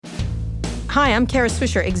Hi, I'm Kara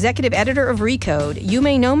Swisher, executive editor of Recode. You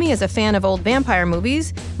may know me as a fan of old vampire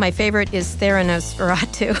movies. My favorite is Theranos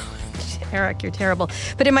Ferratu. Eric, you're terrible.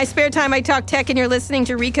 But in my spare time, I talk tech, and you're listening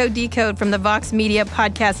to Recode Decode from the Vox Media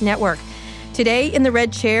Podcast Network. Today in the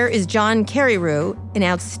red chair is John Carreyrou, an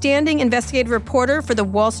outstanding investigative reporter for the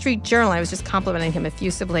Wall Street Journal. I was just complimenting him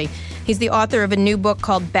effusively. He's the author of a new book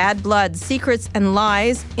called Bad Blood: Secrets and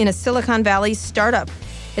Lies in a Silicon Valley Startup.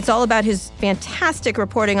 It's all about his fantastic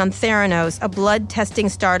reporting on Theranos, a blood testing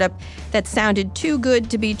startup that sounded too good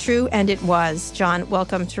to be true, and it was. John,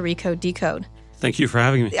 welcome to Recode Decode. Thank you for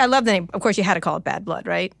having me. I love the name. Of course, you had to call it Bad Blood,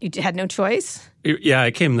 right? You had no choice? Yeah, I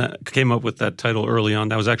came up with that title early on.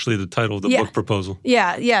 That was actually the title of the book proposal.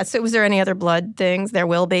 Yeah. So was there any other blood things? There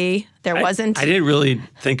will be. There wasn't. I didn't really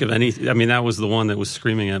think of anything. I mean, that was the one that was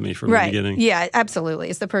screaming at me from the beginning. Yeah, absolutely.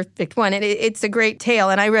 It's the perfect one. It's a great tale.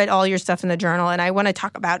 And I read all your stuff in the journal, and I want to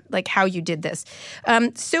talk about like how you did this.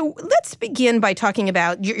 So let's begin by talking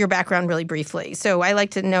about your background really briefly. So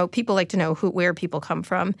people like to know where people come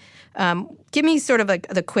from. Give me sort of like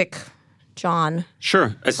the quick John.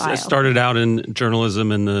 Sure. I started out in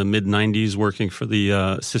journalism in the mid-'90s working for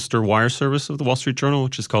the sister wire service of the Wall Street Journal,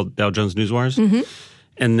 which is called Dow Jones Newswires. Mm-hmm.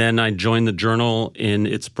 And then I joined the Journal in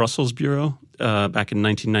its Brussels bureau back in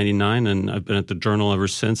 1999, and I've been at the Journal ever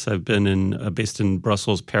since. I've been based in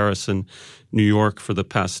Brussels, Paris, and New York for the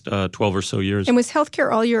past 12 or so years. And was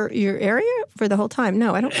healthcare all your area for the whole time?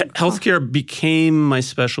 No, I don't. Healthcare became my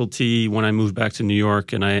specialty when I moved back to New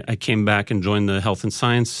York, and I came back and joined the Health and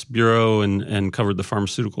Science Bureau and covered the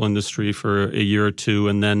pharmaceutical industry for a year or two,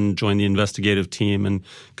 and then joined the investigative team and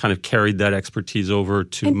kind of carried that expertise over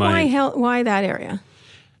to why that area?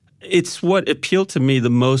 It's what appealed to me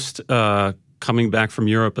the most coming back from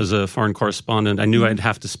Europe as a foreign correspondent. I knew I'd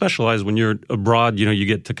have to specialize. When you're abroad, you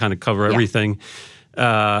get to kind of cover everything.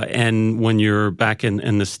 And when you're back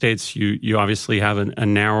in the States, you obviously have a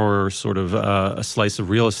narrower sort of a slice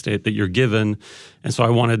of real estate that you're given. And so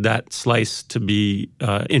I wanted that slice to be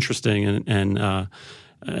interesting and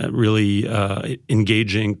really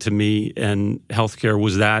engaging to me, and healthcare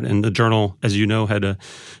was that. And the Journal, as you know, had a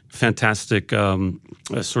fantastic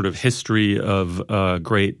sort of history of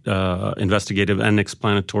great investigative and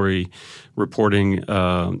explanatory reporting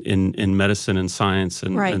in medicine and science,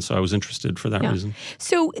 and so I was interested for that reason.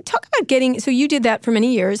 So talk about so you did that for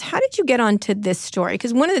many years. How did you get onto this story?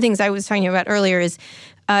 Because one of the things I was talking about earlier is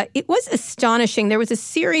it was astonishing. There was a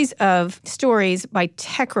series of stories by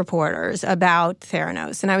tech reporters about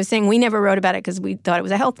Theranos. And I was saying we never wrote about it because we thought it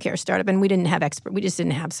was a healthcare startup and we didn't have we just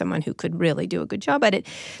didn't have someone who could really do a good job at it.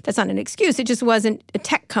 That's not an excuse. It just wasn't a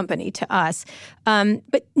tech company to us.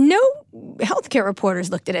 But no healthcare reporters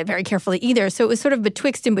looked at it very carefully either. So it was sort of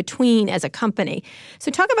betwixt and between as a company. So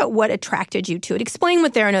talk about what attracted you to it. Explain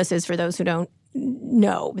what Theranos is for those who don't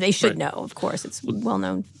know. They should know, of course. It's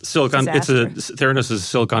well-known Theranos is a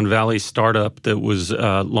Silicon Valley startup that was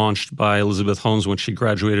launched by Elizabeth Holmes when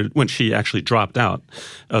she actually dropped out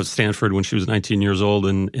of Stanford when she was 19 years old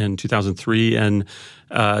in 2003. And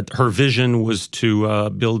her vision was to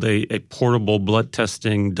build a portable blood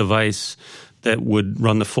testing device that would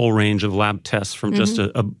run the full range of lab tests from just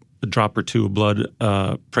a drop or two of blood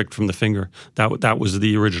pricked from the finger. That was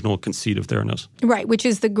the original conceit of Theranos. Right, which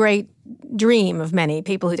is the great dream of many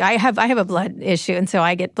people who I have a blood issue, and so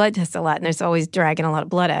I get blood tests a lot, and there's always dragging a lot of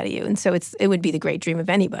blood out of you, and so it would be the great dream of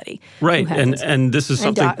anybody. Right, and this is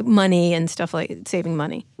something money and stuff like saving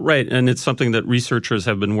money. Right, and it's something that researchers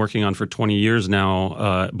have been working on for 20 years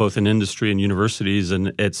now, both in industry and universities,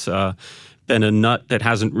 and it's been a nut that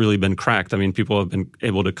hasn't really been cracked. I mean, people have been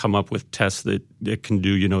able to come up with tests that can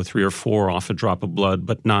do, 3 or 4 off a drop of blood,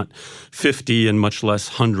 but not 50 and much less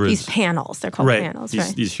hundreds. These panels, they're called panels,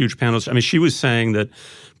 right? These huge panels. I mean, she was saying that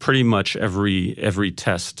pretty much every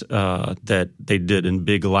test that they did in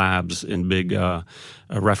big labs, in big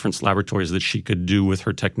reference laboratories, that she could do with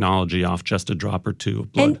her technology off just a drop or two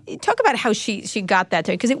of blood. And talk about how she got that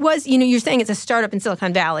to, because it was, you're saying it's a startup in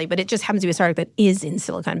Silicon Valley, but it just happens to be a startup that is in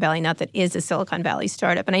Silicon Valley, not that is a Silicon Valley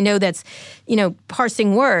startup. And I know that's,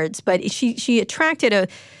 parsing words, but she attracted a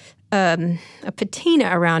patina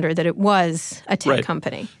around her that it was a tech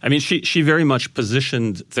company. I mean, she very much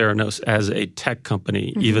positioned Theranos as a tech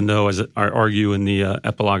company, even though, as I argue in the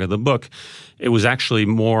epilogue of the book, it was actually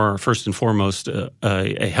more, first and foremost, a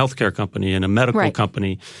healthcare company and a medical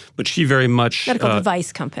company. But she very much... Medical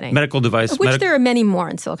device company. Medical device. Of which there are many more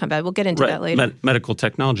in Silicon Valley. We'll get into that later. Medical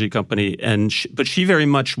technology company. But she very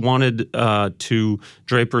much wanted to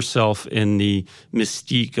drape herself in the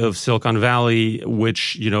mystique of Silicon Valley,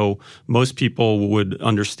 which, most people would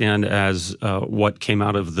understand as what came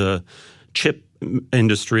out of the chip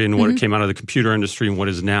industry and what came out of the computer industry and what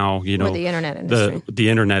is now, or the internet industry. The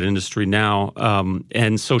internet industry now.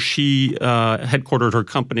 And so she headquartered her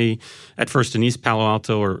company at first in East Palo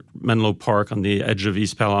Alto or Menlo Park on the edge of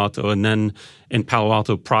East Palo Alto, and then in Palo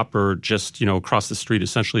Alto proper, just across the street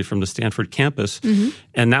essentially from the Stanford campus.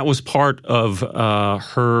 And that was part of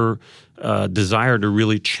her desire to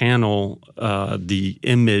really channel the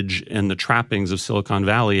image and the trappings of Silicon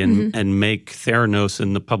Valley and make Theranos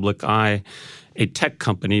in the public eye a tech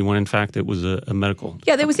company when in fact it was a medical.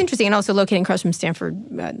 Yeah, that was interesting. And also locating across from Stanford,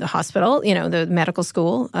 the hospital, the medical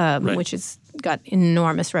school, which has got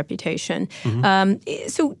enormous reputation.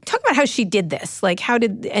 So talk about how she did this. Like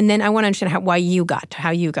and then I want to understand how you got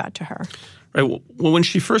to her. Right. Well, when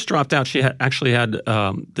she first dropped out, she actually had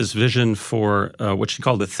this vision for what she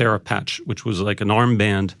called the TheraPatch, which was like an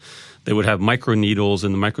armband that would have microneedles,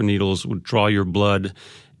 and the microneedles would draw your blood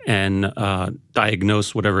and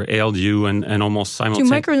diagnose whatever ailed you, and almost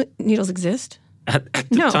simultaneously. Do microneedles exist? At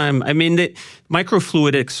the time, I mean,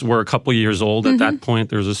 microfluidics were a couple years old at that point.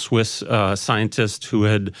 There was a Swiss scientist who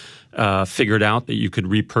had figured out that you could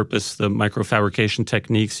repurpose the microfabrication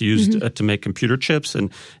techniques used to make computer chips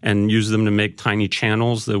and use them to make tiny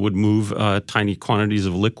channels that would move tiny quantities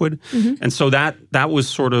of liquid. And so that was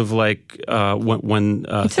sort of like when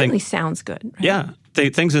it certainly sounds good. Right? Yeah.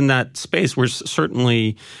 Things in that space were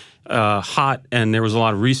certainly hot, and there was a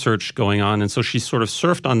lot of research going on. And so she sort of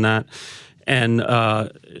surfed on that. And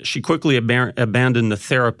she quickly abandoned the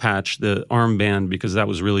TheraPatch, the armband, because that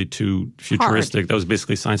was really too futuristic. Hard. That was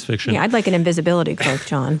basically science fiction. Yeah, I'd like an invisibility cloak,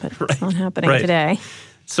 John, but it's not happening today.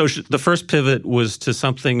 So the first pivot was to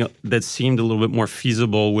something that seemed a little bit more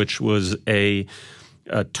feasible, which was a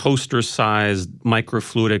toaster-sized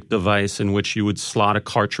microfluidic device in which you would slot a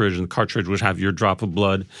cartridge, and the cartridge would have your drop of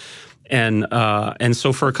blood. And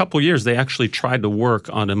so for a couple of years, they actually tried to work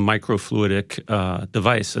on a microfluidic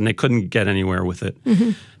device, and they couldn't get anywhere with it.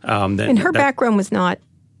 And her background was not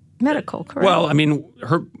medical, correct? Well, I mean,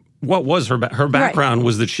 her background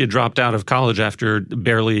was that she had dropped out of college after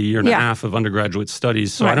barely a year and a half of undergraduate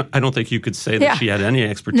studies. So I don't think you could say that she had any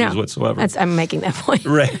expertise whatsoever. I'm making that point.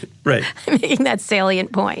 Right. I'm making that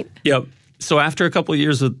salient point. Yep. So after a couple of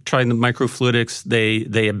years of trying the microfluidics,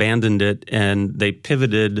 they abandoned it and they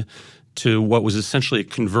pivoted to what was essentially a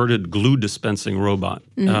converted glue dispensing robot.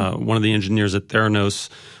 One of the engineers at Theranos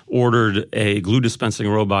ordered a glue dispensing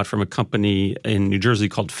robot from a company in New Jersey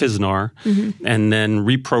called Fiznar, and then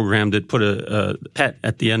reprogrammed it, put a PET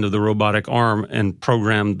at the end of the robotic arm, and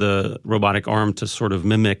programmed the robotic arm to sort of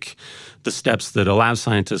mimic the steps that a lab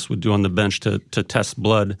scientist would do on the bench to test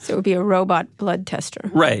blood. So it would be a robot blood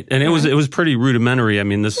tester. Right. And it was pretty rudimentary. I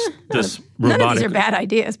mean, this robotic... None of these are bad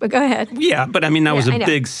ideas, but go ahead. Yeah, but I mean, that was a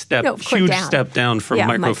big step, huge step down from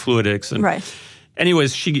microfluidics. And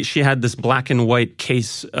anyways, she had this black and white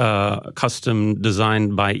case custom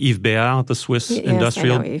designed by Yves Béard, the Swiss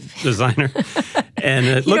industrial designer. And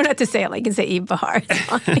you don't have to say it like you can say Yves Béard. It's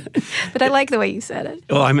fine. But I like the way you said it.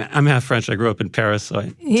 Well, I'm half French. I grew up in Paris, so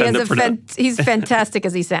he's fantastic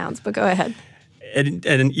as he sounds, but go ahead. And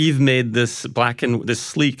Yves made this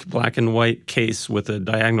sleek black and white case with a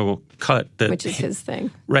diagonal cut which is his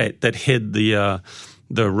thing, right? That hid the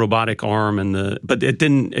robotic arm but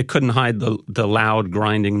it couldn't hide the loud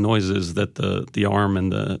grinding noises that the arm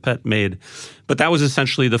and the PET made. But that was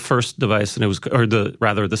essentially the first device, and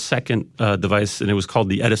the second device, and it was called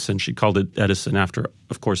the Edison. She called it Edison after,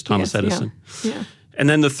 of course, Thomas Edison. Yeah. And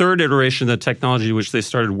then the third iteration of the technology, which they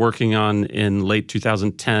started working on in late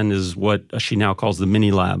 2010, is what she now calls the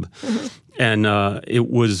Mini Lab. And it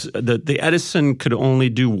was the Edison could only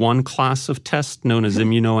do one class of tests known as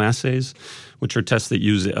immunoassays, which are tests that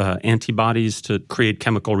use antibodies to create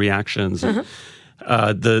chemical reactions.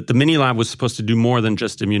 The Mini Lab was supposed to do more than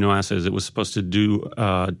just immunoassays. It was supposed to do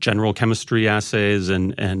general chemistry assays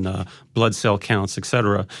and blood cell counts, et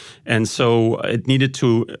cetera. And so it needed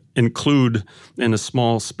to include in a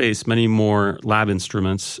small space many more lab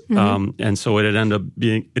instruments. And so it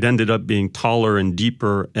ended up being taller and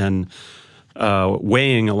deeper and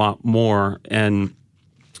weighing a lot more. And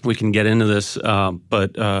we can get into this,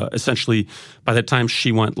 but essentially, by the time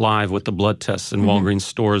she went live with the blood tests in Walgreens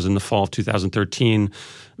stores in the fall of 2013,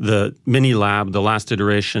 the Mini Lab, the last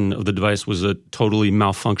iteration of the device, was a totally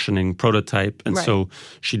malfunctioning prototype. And so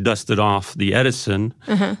she dusted off the Edison,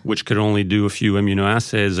 which could only do a few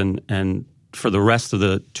immunoassays, and for the rest of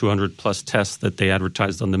the 200-plus tests that they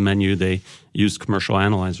advertised on the menu, they used commercial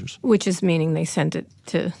analyzers. Which is meaning they sent it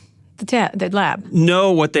to the lab?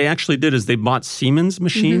 No, what they actually did is they bought Siemens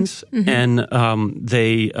machines and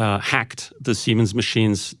they hacked the Siemens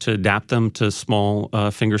machines to adapt them to small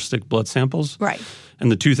fingerstick blood samples. Right.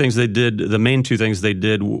 And the main two things they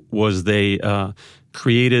did was they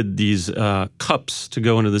created these cups to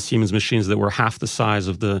go into the Siemens machines that were half the size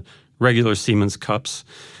of the regular Siemens cups.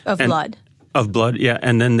 Of blood. Of blood, yeah.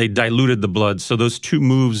 And then they diluted the blood. So those two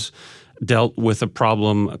moves dealt with a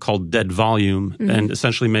problem called dead volume, and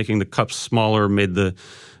essentially making the cups smaller made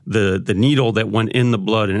the needle that went in the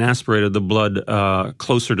blood and aspirated the blood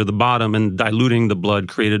closer to the bottom, and diluting the blood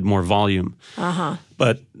created more volume.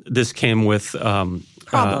 But this came with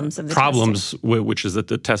problems, which is that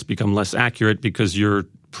the tests become less accurate because you're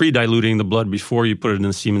pre-diluting the blood before you put it in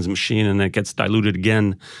a Siemens machine, and then it gets diluted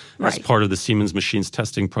again as part of the Siemens machine's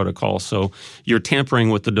testing protocol. So you're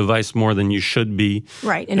tampering with the device more than you should be.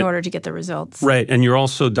 Right, in order to get the results. Right, and you're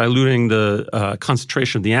also diluting the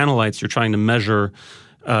concentration of the analytes. You're trying to measure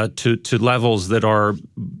to levels that are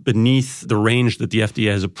beneath the range that the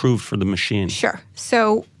FDA has approved for the machine. Sure.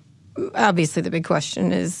 So obviously the big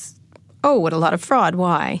question is, what a lot of fraud.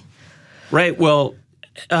 Why? Right, well,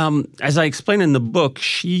 as I explained in the book,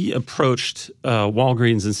 she approached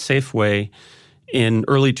Walgreens and Safeway in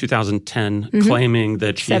early 2010, claiming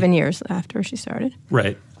that she... 7 years after she started.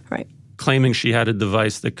 Right. Right. Claiming she had a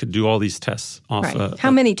device that could do all these tests off. Right.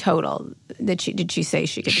 How many total did she say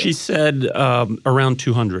she could do? She said around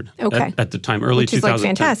 200 at the time, early 2010. Which is like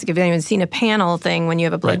fantastic. If anyone's seen a panel thing, when you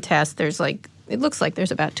have a blood test, there's it looks like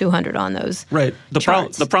there's about 200 on those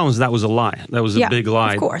The problem is that was a lie. That was a big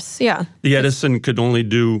lie. Of course, yeah. The Edison could only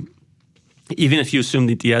do, even if you assume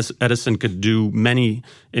that the Edison could do many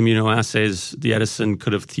immunoassays, the Edison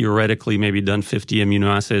could have theoretically maybe done 50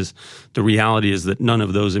 immunoassays. The reality is that none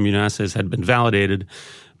of those immunoassays had been validated.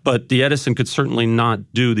 But the Edison could certainly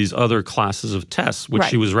not do these other classes of tests, which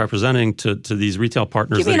she was representing to these retail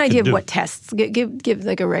partners. Give me an idea of what tests. Give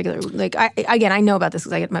like a regular, I know about this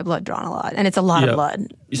because I get my blood drawn a lot, and it's a lot of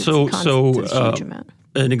blood. It's a huge amount.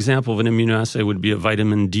 An example of an immunoassay would be a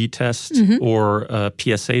vitamin D test or a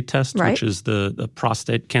PSA test, which is the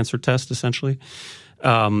prostate cancer test, essentially.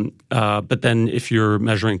 But then if you're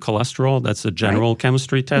measuring cholesterol, that's a general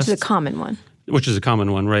chemistry test. Which is a common one. Which is a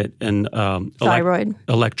common one, right? And thyroid,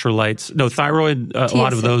 electrolytes. No, thyroid. A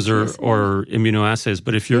lot of those are immunoassays.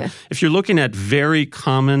 But if you're looking at very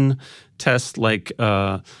common tests like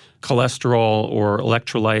cholesterol or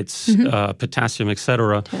electrolytes, potassium, et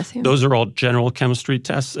cetera, those are all general chemistry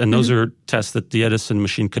tests, and those are tests that the Edison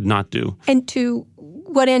machine could not do. And to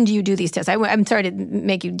what end do you do these tests? I'm sorry to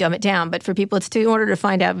make you dumb it down, but for people, it's in order to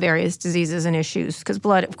find out various diseases and issues, because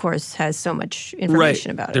blood, of course, has so much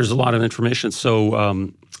information about it. There's a lot of information.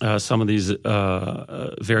 So some of these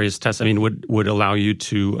various tests, would allow you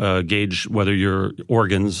to gauge whether your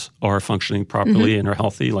organs are functioning properly and are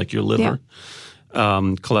healthy, like your liver.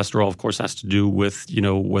 Cholesterol, of course, has to do with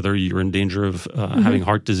whether you're in danger of having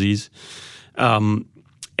heart disease.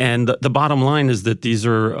 And the bottom line is that these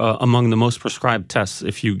are among the most prescribed tests.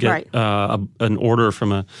 If you get an order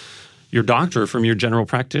from your doctor, from your general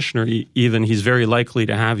practitioner, even, he's very likely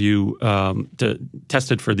to have you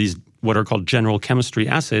tested for these what are called general chemistry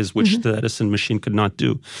assays, which the Edison machine could not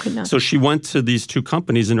do. So she went to these two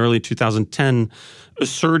companies in early 2010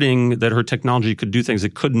 asserting that her technology could do things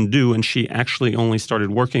it couldn't do, and she actually only started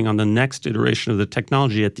working on the next iteration of the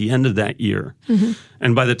technology at the end of that year.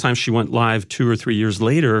 And by the time she went live 2 or 3 years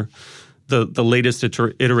later, the latest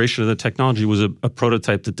iteration of the technology was a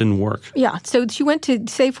prototype that didn't work. Yeah, so she went to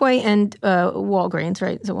Safeway and Walgreens,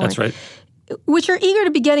 right? That's right. Which are eager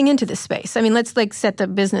to be getting into this space. Let's set the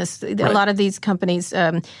business. A lot of these companies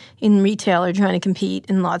in retail are trying to compete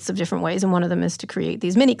in lots of different ways, and one of them is to create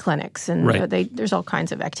these mini clinics, and there's all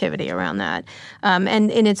kinds of activity around that.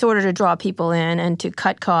 And it's order to draw people in and to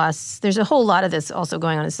cut costs. There's a whole lot of this also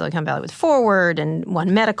going on in Silicon Valley with Forward and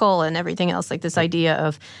One Medical and everything else, like this idea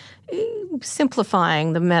of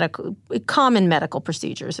simplifying the common medical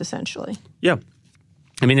procedures, essentially. Yeah.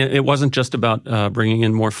 It wasn't just about bringing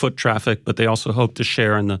in more foot traffic, but they also hoped to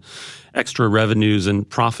share in the extra revenues and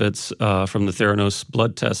profits from the Theranos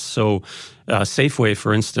blood tests. So Safeway,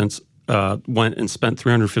 for instance, went and spent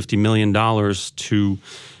 $350 million to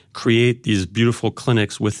create these beautiful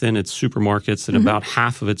clinics within its supermarkets in about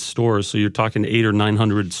half of its stores. So you're talking 800 or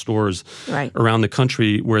 900 stores around the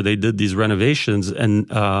country where they did these renovations. And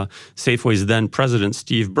Safeway's then president,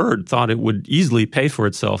 Steve Bird, thought it would easily pay for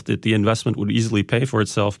itself, that the investment would easily pay for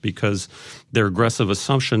itself, because their aggressive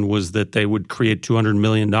assumption was that they would create $200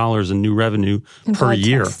 million in new revenue per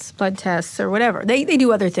year. Blood tests or whatever. They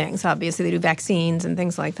do other things, obviously. They do vaccines and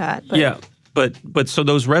things like that. But. Yeah. But so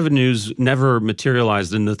those revenues never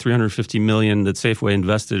materialized, and the $350 million that Safeway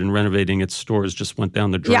invested in renovating its stores just went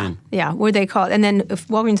down the drain. Yeah. What they call it. And then if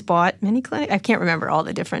Walgreens bought MinuteClinic, I can't remember all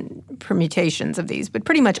the different permutations of these, but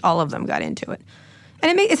pretty much all of them got into it.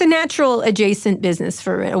 And it's a natural adjacent business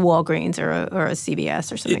for a Walgreens or a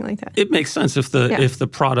CVS or something like that. It makes sense if the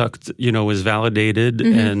product is validated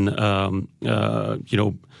and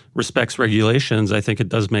respects regulations. I think it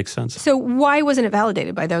does make sense. So why wasn't it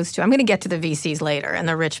validated by those two? I'm going to get to the VCs later and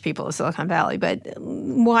the rich people of Silicon Valley, but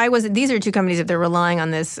why was it? These are two companies, if they're relying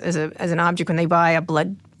on this as an object when they buy a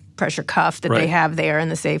blood pressure cuff that they have there in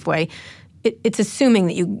the Safeway, it's assuming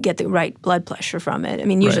that you get the right blood pressure from it. I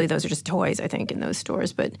mean, usually those are just toys, I think, in those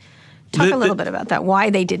stores, but talk a little bit about that, why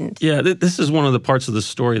they didn't. Yeah, this is one of the parts of the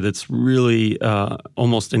story that's really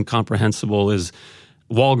almost incomprehensible is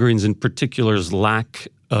Walgreens in particular's lack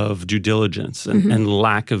of due diligence and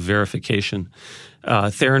lack of verification.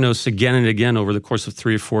 Theranos, again and again over the course of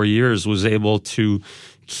 3 or 4 years, was able to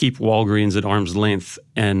keep Walgreens at arm's length.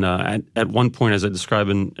 And at one point, as I describe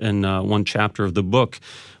in one chapter of the book,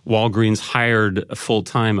 Walgreens hired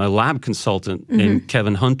full-time a lab consultant named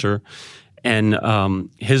Kevin Hunter, and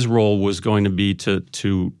his role was going to be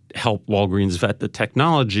to help Walgreens vet the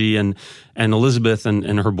technology. And Elizabeth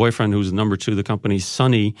and her boyfriend, who was number 2 of the company,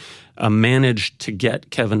 Sonny, managed to get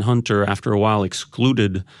Kevin Hunter, after a while,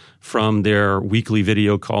 excluded from their weekly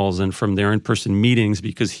video calls and from their in-person meetings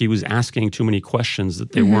because he was asking too many questions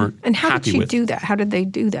that they weren't happy with. And how did she do that? How did they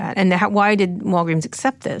do that? And why did Walgreens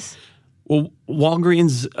accept this? Well,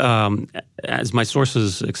 Walgreens, as my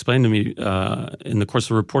sources explained to me in the course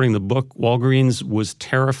of reporting the book, Walgreens was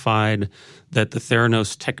terrified that the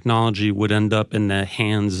Theranos technology would end up in the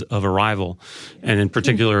hands of a rival, and in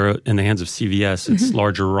particular in the hands of CVS, its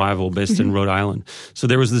larger rival based in Rhode Island. So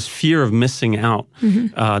there was this fear of missing out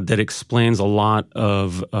that explains a lot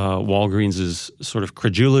of Walgreens' sort of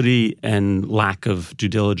credulity and lack of due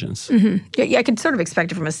diligence. Yeah, I could sort of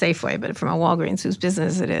expect it from a Safeway, but from a Walgreens whose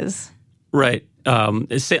business it is. Right.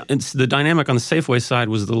 It's the dynamic on the Safeway side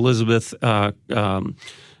was that Elizabeth had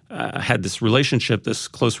this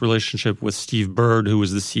close relationship with Steve Bird, who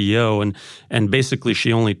was the CEO, and basically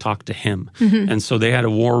she only talked to him. And so they had a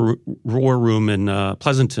war room in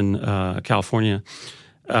Pleasanton, California,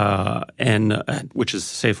 which is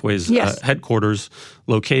Safeway's headquarters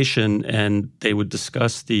location, and they would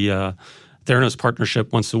discuss the Theranos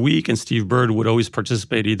partnership once a week, and Steve Bird would always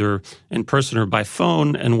participate either in person or by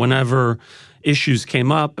phone. And whenever issues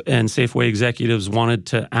came up and Safeway executives wanted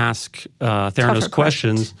to ask Theranos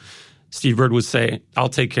questions, Steve Bird would say, "I'll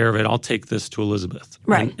take care of it. I'll take this to Elizabeth."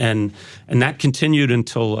 Right. And that continued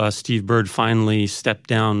until Steve Bird finally stepped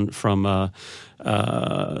down from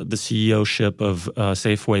the CEO-ship of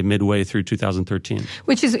Safeway midway through 2013.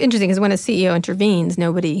 Which is interesting because when a CEO intervenes,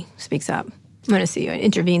 nobody speaks up. When a CEO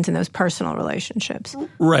intervenes in those personal relationships.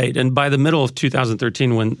 Right. And by the middle of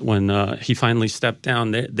 2013, when he finally stepped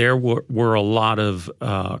down, there were a lot of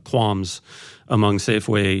qualms among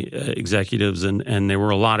Safeway executives, and there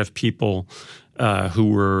were a lot of people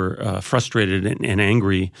who were frustrated and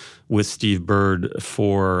angry with Steve Bird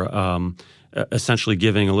for essentially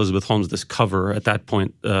giving Elizabeth Holmes this cover. At that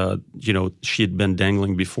point, she had been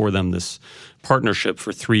dangling before them this partnership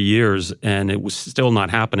for 3 years, and it was still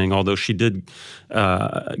not happening, although she did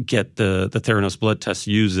get the Theranos blood test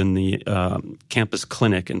used in the campus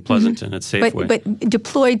clinic in Pleasanton at Safeway. But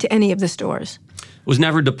deployed to any of the stores? It was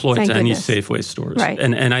never deployed Thank to goodness. any Safeway stores. Right.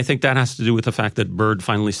 And I think that has to do with the fact that Bird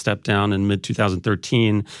finally stepped down in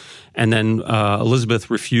mid-2013, and then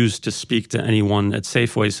Elizabeth refused to speak to anyone at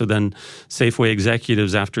Safeway. So then Safeway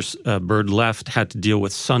executives, after Bird left, had to deal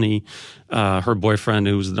with Sonny, her boyfriend,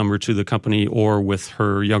 who was number 2 of the company, or with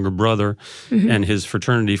her younger brother and his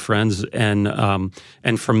fraternity friends. And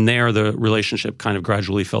from there, the relationship kind of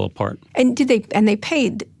gradually fell apart. And they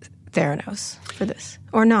paid Theranos for this,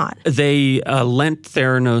 or not? They lent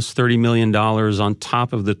Theranos $30 million on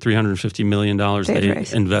top of the $350 million they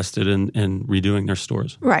invested in redoing their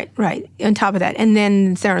stores. Right. On top of that. And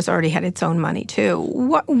then Theranos already had its own money, too.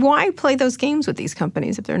 Why play those games with these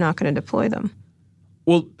companies if they're not going to deploy them?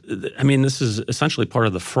 Well, I mean, this is essentially part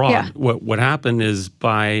of the fraud. Yeah. What happened is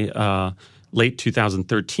by late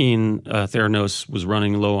 2013, Theranos was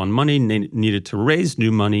running low on money, needed to raise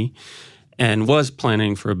new money, and was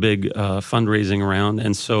planning for a big fundraising round.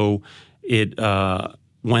 And so it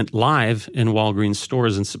went live in Walgreens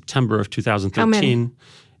stores in September of 2013. How many?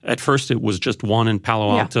 At first, it was just one in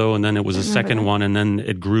Palo Alto, and then it was a second one, and then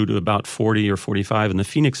it grew to about 40 or 45 in the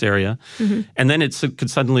Phoenix area. Mm-hmm. And then it could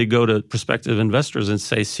suddenly go to prospective investors and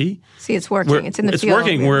say, see, it's working. It's in the field.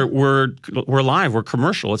 It's working. We're live. We're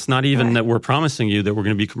commercial. It's not even that we're promising you that we're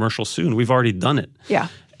going to be commercial soon. We've already done it. Yeah.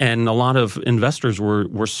 And a lot of investors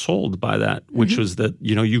were sold by that, which was that,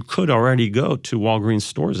 you could already go to Walgreens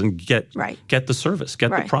stores and get the service, get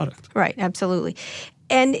the product. Right, absolutely.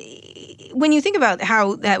 And when you think about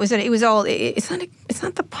how that was, it's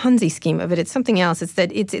not the Ponzi scheme of it. It's something else. It's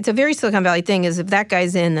that it's a very Silicon Valley thing. Is if that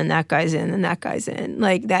guy's in, then that guy's in, then that guy's in.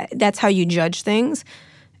 Like that. That's how you judge things.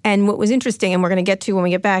 And what was interesting, and we're going to get to when we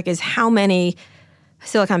get back, is how many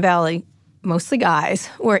Silicon Valley, mostly guys,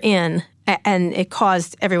 were in. And it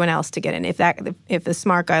caused everyone else to get in. If the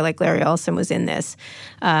smart guy like Larry Ellison was in this,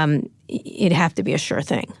 it'd have to be a sure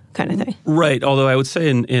thing kind of thing. Right. Although I would say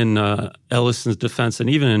in Ellison's defense, and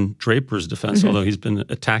even in Draper's defense, although he's been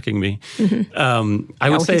attacking me, I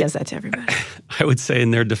would say he does that to everybody. I would say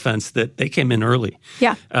in their defense that they came in early.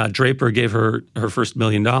 Yeah. Draper gave her first $1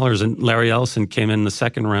 million, and Larry Ellison came in the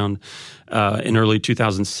second round. In early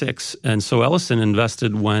 2006. And so Ellison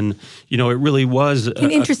invested when, it really was an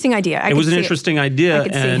interesting idea. It was an interesting idea. I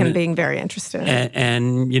could see him being very interested.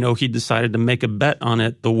 And he decided to make a bet on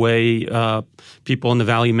it the way people in the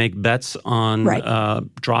Valley make bets on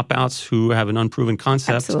dropouts who have an unproven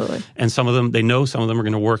concept. Absolutely. And some of them, they know some of them are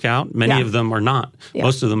going to work out. Many of them are not. Yeah.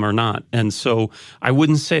 Most of them are not. And so I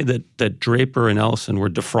wouldn't say that Draper and Ellison were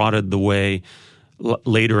defrauded the way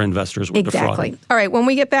later investors were defrauded. All right, when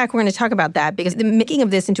we get back, we're going to talk about that because the making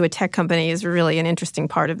of this into a tech company is really an interesting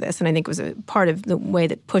part of this, and I think was a part of the way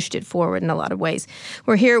that pushed it forward in a lot of ways.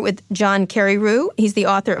 We're here with John Carreyrou. He's the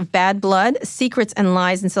author of Bad Blood, Secrets and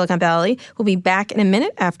Lies in Silicon Valley. We'll be back in a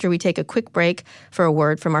minute after we take a quick break for a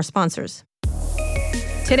word from our sponsors.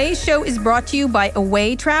 Today's show is brought to you by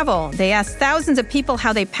Away Travel. They asked thousands of people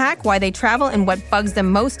how they pack, why they travel, and what bugs them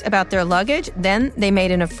most about their luggage. Then they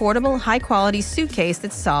made an affordable, high-quality suitcase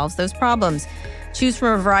that solves those problems. Choose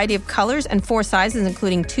from a variety of colors and 4 sizes,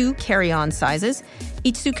 including 2 carry-on sizes.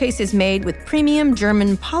 Each suitcase is made with premium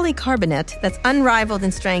German polycarbonate that's unrivaled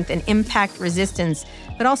in strength and impact resistance,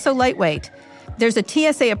 but also lightweight. There's a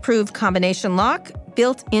TSA-approved combination lock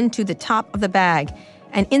built into the top of the bag.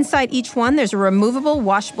 And inside each one, there's a removable,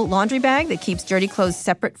 washable laundry bag that keeps dirty clothes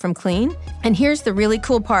separate from clean. And here's the really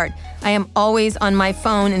cool part. I am always on my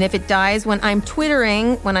phone, and if it dies when I'm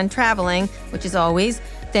twittering, when I'm traveling, which is always,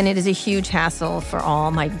 then it is a huge hassle for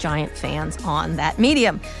all my giant fans on that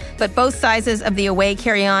medium. But both sizes of the Away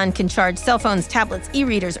carry-on can charge cell phones, tablets,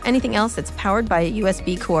 e-readers, or anything else that's powered by a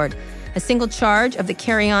USB cord. A single charge of the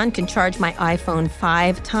carry-on can charge my iPhone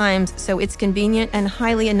 5 times, so it's convenient and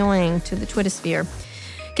highly annoying to the Twittersphere.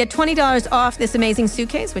 Get $20 off this amazing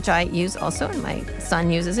suitcase, which I use also, and my son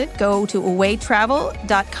uses it. Go to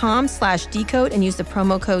awaytravel.com/decode and use the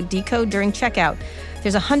promo code DECODE during checkout.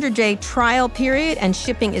 There's a 100-day trial period, and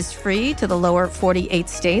shipping is free to the lower 48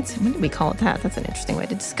 states. When do we call it that? That's an interesting way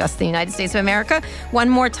to discuss the United States of America. One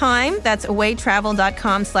more time, that's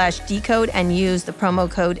awaytravel.com/decode and use the promo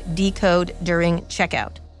code DECODE during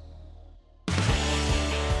checkout.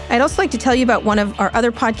 I'd also like to tell you about one of our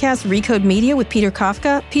other podcasts, Recode Media with Peter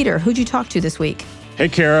Kafka. Peter, who'd you talk to this week? Hey,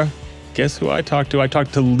 Kara. Guess who I talked to? I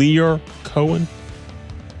talked to Lyor Cohen,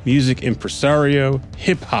 music impresario,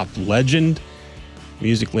 hip-hop legend,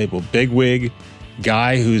 music label bigwig,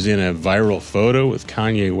 guy who's in a viral photo with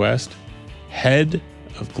Kanye West, head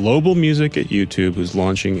of global music at YouTube, who's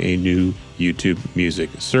launching a new YouTube music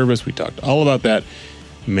service. We talked all about that.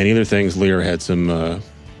 Many other things. Lyor had some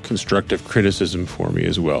constructive criticism for me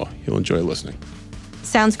as well. You'll enjoy listening.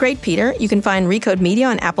 Sounds great, Peter. You can find Recode Media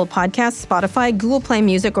on Apple Podcasts, Spotify, Google Play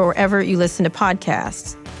Music, or wherever you listen to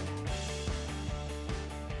podcasts.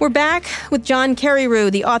 We're back with John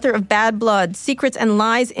Carreyrou, the author of Bad Blood, Secrets and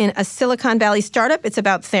Lies in a Silicon Valley Startup. It's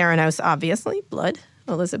about Theranos, obviously, blood,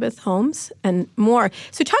 Elizabeth Holmes, and more.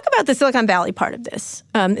 So talk about the Silicon Valley part of this.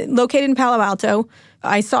 Located in Palo Alto,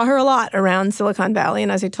 I saw her a lot around Silicon Valley,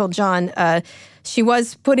 and as I told John, she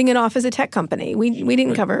was putting it off as a tech company. We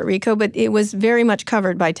didn't cover it at Rico, but it was very much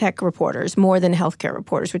covered by tech reporters, more than healthcare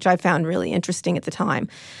reporters, which I found really interesting at the time.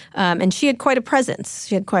 And she had quite a presence.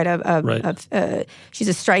 She had quite she's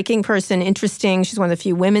a striking person, interesting. She's one of the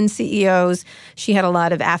few women CEOs. She had a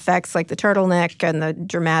lot of affects like the turtleneck and the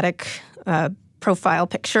dramatic profile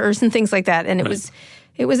pictures and things like that. And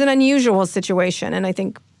it was an unusual situation. And I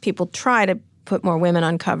think people try to put more women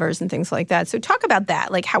on covers and things like that. So talk about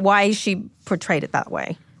that, like why she portrayed it that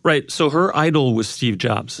way. Right. So her idol was Steve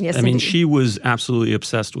Jobs. Yes, I mean, indeed. she was absolutely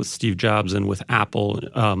obsessed with Steve Jobs and with Apple.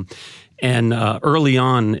 And early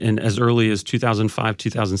on, as early as 2005,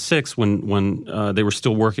 2006, when they were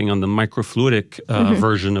still working on the microfluidic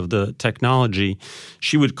version of the technology,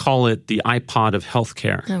 she would call it the iPod of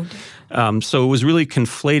healthcare. So it was really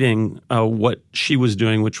conflating what she was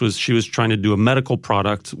doing, which was she was trying to do a medical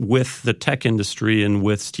product with the tech industry and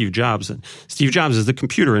with Steve Jobs. And Steve Jobs is the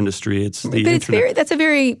computer industry. It's the internet. That's a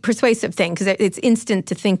very persuasive thing because it's instant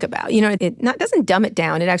to think about. You know, it doesn't dumb it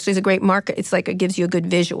down. It actually is a great market. It's like it gives you a good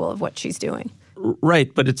visual of what she's doing.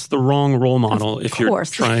 Right, but it's the wrong role model if you're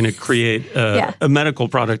trying to create a medical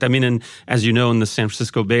product. I mean, and as you know, in the San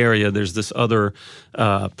Francisco Bay Area, there's this other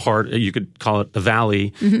part, you could call it the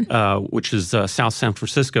Valley, which is South San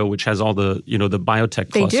Francisco, which has all the, the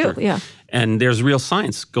biotech cluster. They do, yeah. And there's real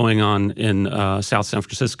science going on in South San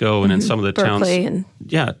Francisco and in some of the Berkeley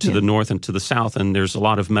towns. To the north and to the south. And there's a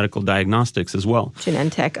lot of medical diagnostics as well.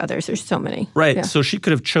 Genentech, others. There's so many. Right. Yeah. So she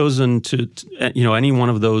could have chosen to any one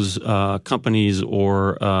of those companies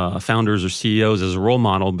or founders or CEOs as a role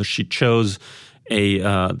model, but she chose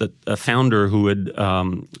a founder who had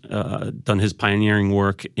done his pioneering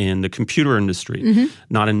work in the computer industry,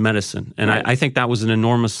 not in medicine. And I think that was an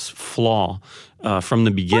enormous flaw from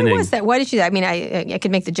the beginning. Why was that? Why did she do that? I mean, I could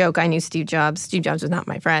make the joke, I knew Steve Jobs. Steve Jobs was not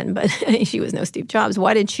my friend, but she was no Steve Jobs.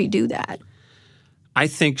 Why did she do that? I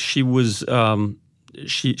think she was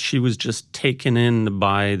she was just taken in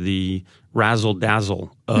by the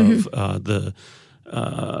razzle-dazzle of the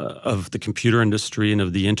computer industry and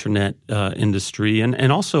of the internet industry.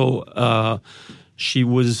 And also she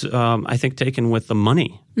was, I think, taken with the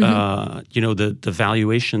money. The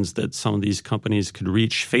valuations that some of these companies could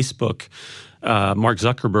reach. Facebook, Mark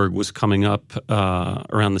Zuckerberg was coming up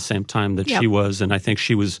around the same time that she was, and I think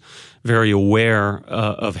she was very aware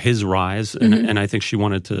of his rise, and I think she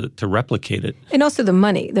wanted to replicate it. And also the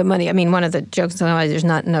money. I mean, one of the jokes is there's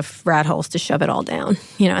not enough rat holes to shove it all down,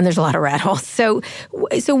 and there's a lot of rat holes. So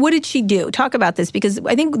what did she do? Talk about this, because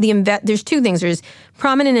I think there's two things. There's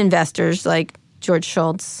prominent investors like George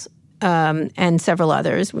Shultz, and several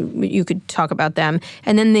others. You could talk about them.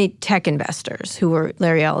 And then the tech investors who were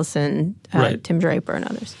Larry Ellison, Tim Draper, and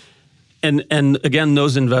others. And again,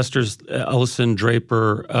 those investors, Ellison,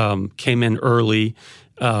 Draper, came in early.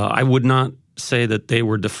 I would not say that they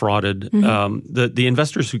were defrauded. The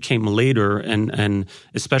investors who came later, and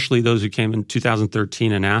especially those who came in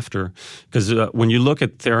 2013 and after, because when you look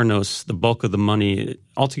at Theranos, the bulk of the money,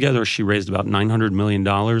 altogether she raised about $900 million.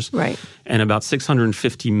 Right. And about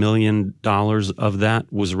 $650 million of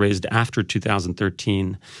that was raised after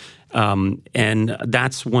 2013. And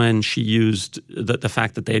that's when she used the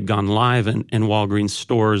fact that they had gone live in Walgreens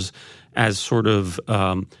stores as sort of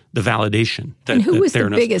the validation. And who was the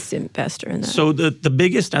biggest investor in that? So the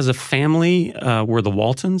biggest as a family were the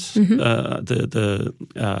Waltons, the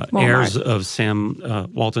heirs of Sam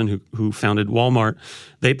Walton, who founded Walmart.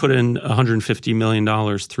 They put in $150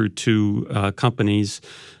 million through two companies.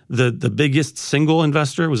 The biggest single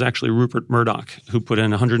investor was actually Rupert Murdoch, who put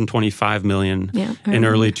in $125 million in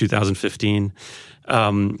early 2015.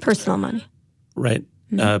 Personal money. Right.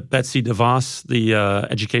 Betsy DeVos, the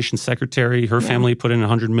education secretary, her family put in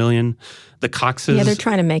 $100 million. The Coxes. Yeah, they're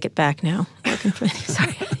trying to make it back now.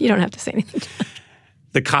 Sorry, you don't have to say anything.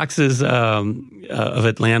 The Coxes of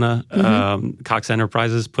Atlanta, Cox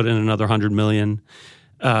Enterprises, put in another $100 million.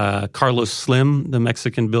 Carlos Slim, the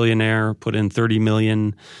Mexican billionaire, put in $30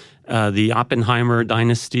 million. The Oppenheimer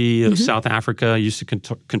dynasty of South Africa used to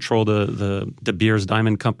control the De Beers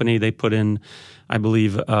Diamond Company. They put in, I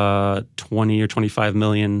believe, 20 or 25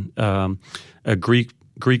 million. A Greek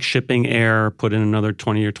shipping heir put in another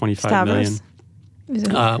 20 or 25 million.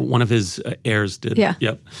 One of his heirs did. Yeah.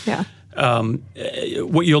 Yep. Yeah.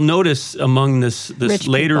 What you'll notice among this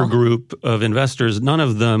later group of investors, none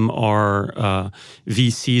of them are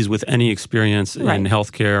VCs with any experience in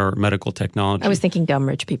healthcare or medical technology. I was thinking dumb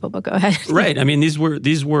rich people, but go ahead. Right. I mean, these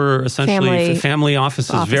were essentially family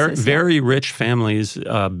offices, very rich families,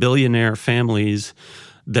 billionaire families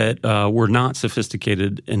that were not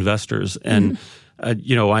sophisticated investors. And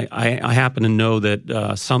I happen to know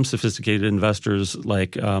that some sophisticated investors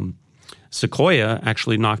like Sequoia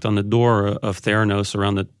actually knocked on the door of Theranos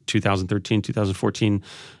around the 2013, 2014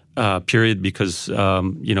 period because,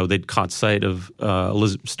 they'd caught sight of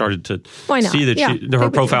Elizabeth, started to see that her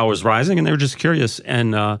profile was rising, and they were just curious.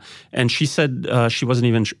 And she said she wasn't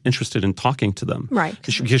even interested in talking to them. Right.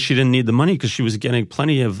 Because she didn't need the money, because she was getting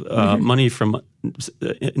plenty of money from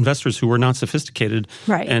investors who were not sophisticated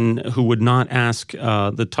and who would not ask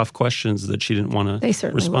the tough questions that she didn't want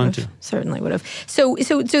to respond to. Certainly would have. So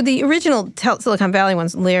the original Silicon Valley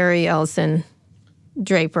ones, Larry Ellison,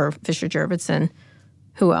 Draper, Fisher Jurvetson,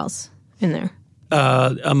 who else in there?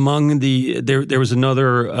 Among there was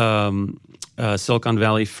another Silicon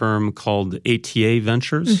Valley firm called ATA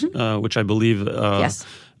Ventures, which I believe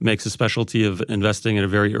makes a specialty of investing at a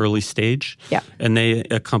very early stage. Yeah. And they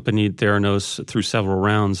accompanied Theranos through several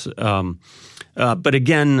rounds. But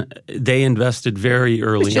again, they invested very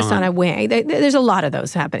early on. It's just on a wing. There's a lot of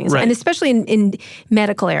those happening. Right. And especially in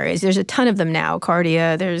medical areas. There's a ton of them now.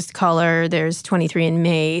 Cardia, there's Color, there's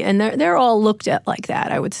 23andMe. And they're all looked at like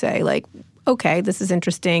that, I would say. Like, okay, this is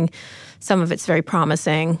interesting. Some of it's very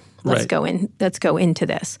promising. Let's go into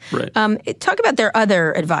this. Right. Talk about their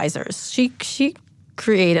other advisors. She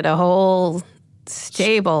created a whole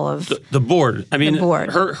stable of the board. I mean, the board.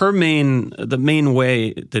 the main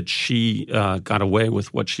way that she got away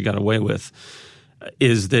with what she got away with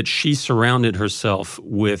is that she surrounded herself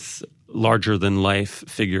with larger than life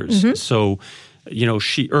figures. Mm-hmm. So,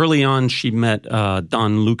 she early on she met Donald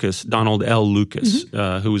L. Lucas,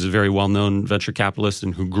 who was a very well-known venture capitalist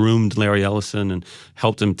and who groomed Larry Ellison and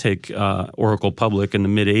helped him take Oracle public in the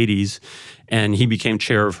mid '80s. And he became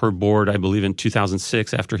chair of her board, I believe, in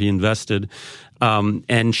 2006 after he invested.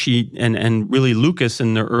 And she and really Lucas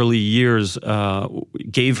in the early years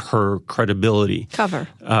gave her credibility. Cover.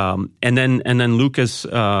 And then Lucas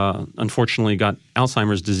unfortunately got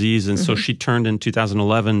Alzheimer's disease, and so she turned in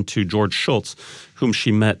 2011 to George Shultz, whom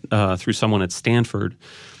she met through someone at Stanford.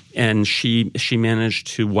 And she managed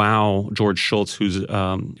to wow George Shultz,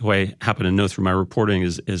 who I happen to know through my reporting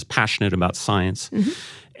is passionate about science.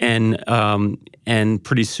 And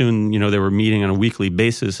pretty soon, they were meeting on a weekly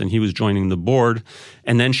basis, and he was joining the board.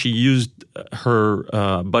 And then she used her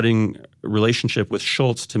budding relationship with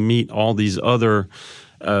Shultz to meet all these other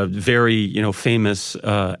very, famous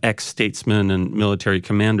ex-statesmen and military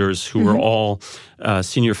commanders who were all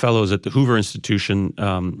senior fellows at the Hoover Institution.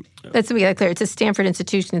 Let's be clear. It's a Stanford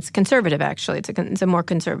institution. It's conservative, actually. It's a more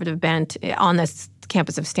conservative bent on this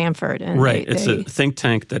campus of Stanford. And right. It's a think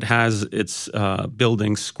tank that has its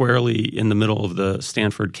building squarely in the middle of the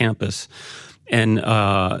Stanford campus. And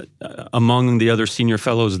among the other senior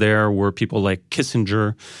fellows there were people like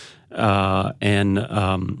Kissinger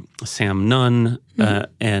and Sam Nunn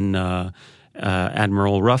and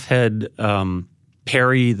Admiral Roughhead,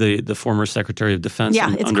 Perry, the former Secretary of Defense.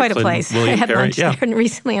 Yeah, it's quite a place. William I had Perry. lunch there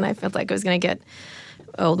recently, and I felt like I was going to get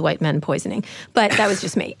old white men poisoning, but that was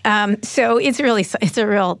just me. So it's a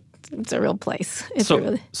real place.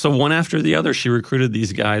 So one after the other, she recruited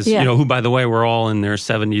these guys, who, by the way, were all in their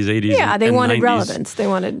 70s, 80s, yeah, they and wanted 90s, relevance. They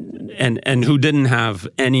wanted and who didn't have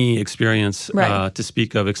any experience to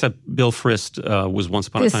speak of, except Bill Frist was once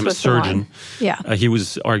upon a time a surgeon. Yeah, he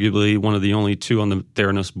was arguably one of the only two on the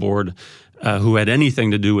Theranos board who had anything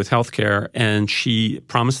to do with healthcare, and she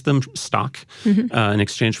promised them stock in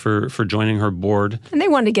exchange for joining her board. And they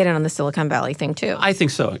wanted to get in on the Silicon Valley thing too. I think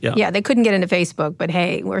so. Yeah. Yeah, they couldn't get into Facebook, but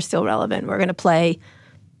hey, we're still relevant. We're going to play.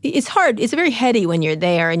 It's hard. It's very heady when you're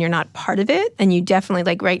there and you're not part of it. And you definitely,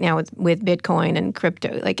 like right now with Bitcoin and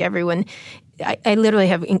crypto, like everyone, I literally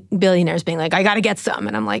have billionaires being like, I got to get some,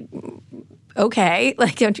 and I'm like, okay,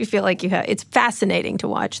 like don't you feel like you have? It's fascinating to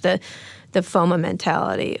watch the FOMO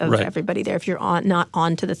mentality of everybody there if you're not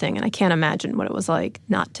onto the thing. And I can't imagine what it was like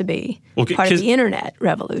not to be part of the internet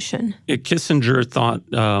revolution. Kissinger thought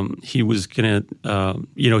he was going to,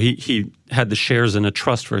 he had the shares in a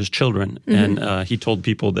trust for his children. And he told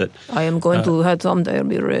people that I am going to have someday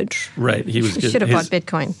be rich. Right. He was should have bought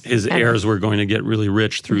Bitcoin. His heirs were going to get really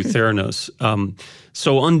rich through Theranos.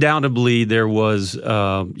 So undoubtedly there was,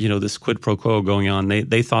 this quid pro quo going on.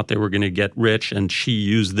 They thought they were going to get rich, and she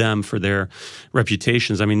used them for their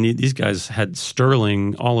reputations. I mean, these guys had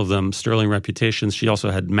all of them sterling reputations. She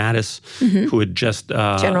also had Mattis, who had just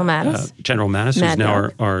General Mattis. General Mattis, who's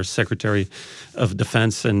now our Secretary of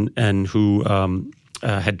Defense, and who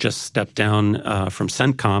had just stepped down from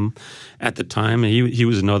CENTCOM at the time. He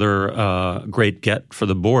was another great get for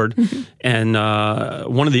the board. And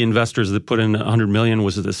one of the investors that put in $100 million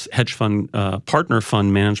was this hedge fund, partner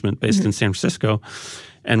fund management based in San Francisco.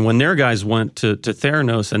 And when their guys went to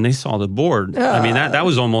Theranos and they saw the board, I mean, that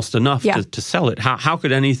was almost enough to sell it. How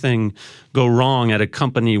could anything go wrong at a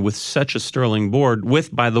company with such a sterling board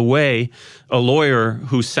with, by the way, a lawyer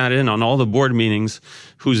who sat in on all the board meetings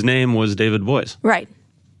whose name was David Boies? Right.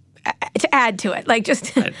 To add to it, like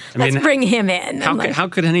just let's bring him in. How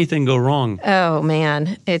could anything go wrong? Oh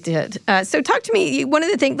man, it did. So talk to me. One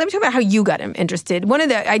of the things. Let me talk about how you got him interested.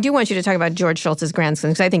 I do want you to talk about George Shultz's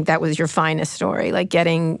grandson, because I think that was your finest story. Like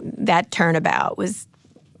getting that turnabout was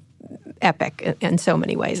epic in so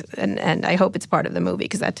many ways. And I hope it's part of the movie,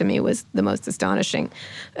 because that to me was the most astonishing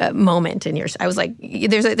moment in I was like,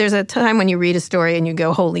 there's a time when you read a story and you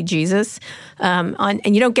go, holy Jesus, and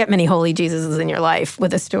you don't get many holy Jesuses in your life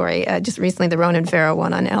with a story. Just recently, the Ronan Farrow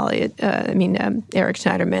one on Eric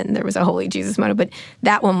Schneiderman, there was a holy Jesus moment, but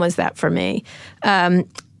that one was that for me.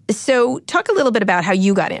 So talk a little bit about how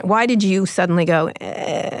you got in. Why did you suddenly go,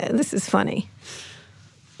 this is funny?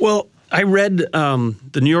 Well, I read,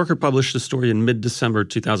 the New Yorker published a story in mid-December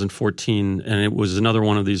 2014, and it was another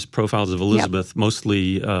one of these profiles of Elizabeth,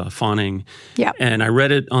 mostly fawning. Yep. And I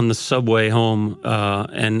read it on the subway home,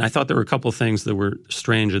 and I thought there were a couple of things that were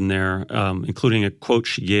strange in there, including a quote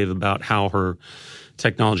she gave about how her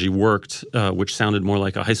technology worked, which sounded more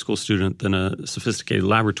like a high school student than a sophisticated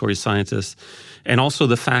laboratory scientist. And also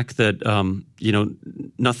the fact that,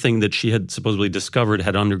 nothing that she had supposedly discovered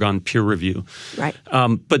had undergone peer review. Right.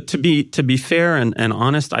 But to be fair and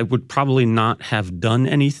honest, I would probably not have done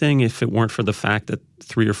anything if it weren't for the fact that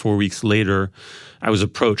 3 or 4 weeks later, I was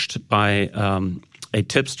approached by a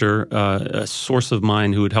tipster, a source of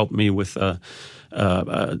mine who had helped me with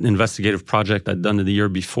an investigative project I'd done the year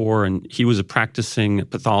before. And he was a practicing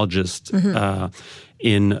pathologist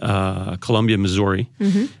in Columbia, Missouri.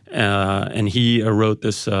 And he wrote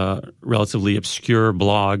this relatively obscure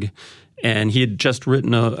blog. And he had just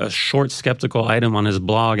written a short skeptical item on his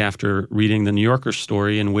blog after reading the New Yorker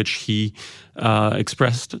story in which he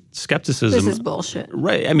expressed skepticism. This is bullshit.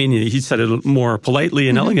 Right. I mean, he said it more politely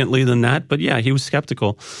and elegantly than that, but yeah, he was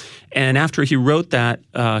skeptical. And after he wrote that,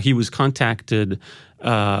 he was contacted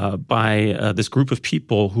by this group of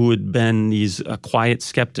people who had been these quiet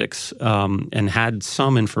skeptics and had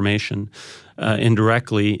some information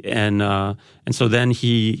indirectly, and so then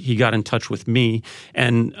he got in touch with me,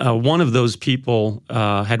 and one of those people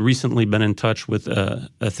had recently been in touch with a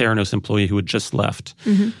Theranos employee who had just left.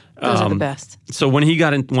 Those are the best. So when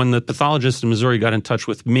when the pathologist in Missouri got in touch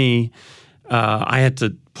with me, I had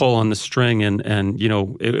to pull on the string, and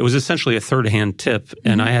it was essentially a third-hand tip,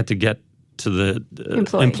 and I had to get to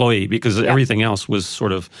the employee because everything else was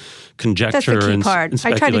sort of conjecture. That's the key part. And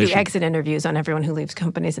speculation. I try to do exit interviews on everyone who leaves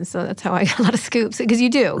companies, and so that's how I get a lot of scoops, because you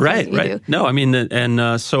do. Right. Do. No, I mean,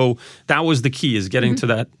 so that was the key, is getting to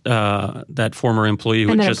that former employee who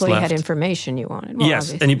had just left. And that employee had information you wanted. Well, yes.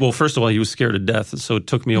 obviously. And first of all, he was scared to death, so it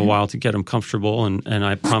took me a while to get him comfortable, and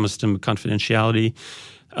I promised him confidentiality,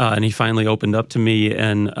 and he finally opened up to me,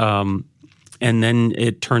 and then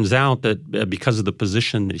it turns out that because of the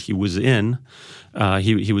position that he was in,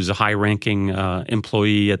 he was a high-ranking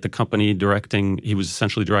employee at the company he was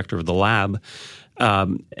essentially director of the lab.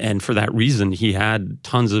 And for that reason, he had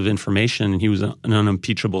tons of information, and he was an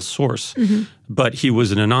unimpeachable source. But he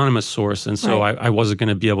was an anonymous source, and so I wasn't going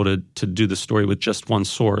to be able to do the story with just one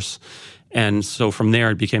source. And so from there,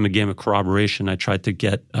 it became a game of corroboration. I tried to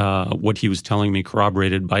get what he was telling me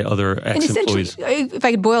corroborated by other ex-employees. If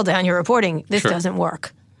I could boil down your reporting, this doesn't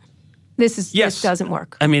work. This doesn't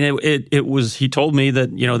work. I mean, it was. He told me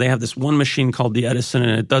that they have this one machine called the Edison,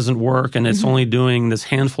 and it doesn't work, and it's only doing this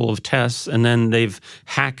handful of tests, and then they've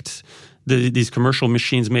hacked these commercial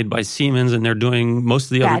machines made by Siemens, and they're doing most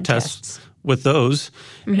of the other tests with those,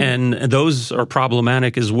 and those are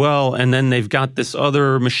problematic as well. And then they've got this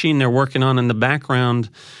other machine they're working on in the background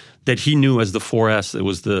that he knew as the 4S. It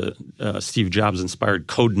was the Steve Jobs-inspired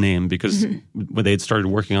code name, because when they had started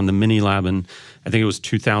working on the Mini Lab, and I think it was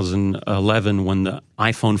 2011 when the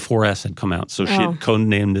iPhone 4S had come out. So she had code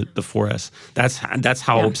named it the 4S. That's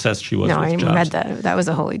how obsessed she was with Jobs. No, I read that. That was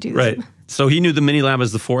a holy Jesus. Right. So he knew the Mini Lab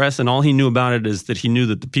as the 4S, and all he knew about it is that he knew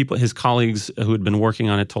that the people, his colleagues who had been working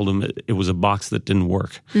on it, told him it was a box that didn't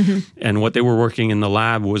work. And what they were working in the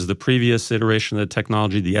lab was the previous iteration of the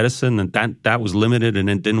technology, the Edison, and that was limited, and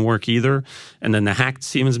it didn't work either. And then the hacked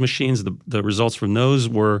Siemens machines, the results from those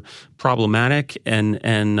were problematic. And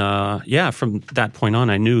from that point on,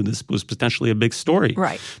 I knew this was potentially a big story.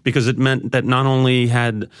 Right. Because it meant that not only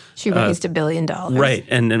had she raised $1 billion. Right.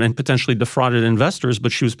 And potentially defrauded investors,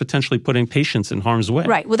 but she was potentially putting patients in harm's way.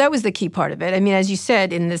 Right. Well, that was the key part of it. I mean, as you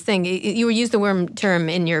said in this thing, you used the term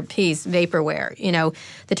in your piece, vaporware.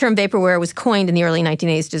 The term vaporware was coined in the early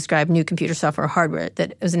 1980s to describe new computer software hardware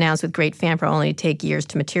that was announced with great fanfare, only to take years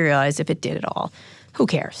to materialize if it did at all. Who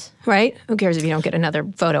cares, right? Who cares if you don't get another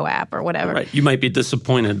photo app or whatever? Right. You might be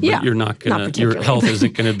disappoined, but you're not going to, your health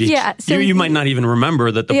isn't going to be, so you might not even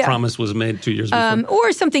remember that the promise was made 2 years before.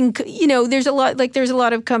 Or something, there's a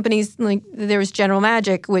lot of companies, like there was General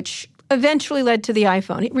Magic, which eventually led to the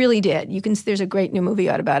iPhone. It really did. There's a great new movie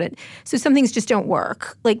out about it. So some things just don't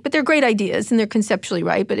work. But they're great ideas and they're conceptually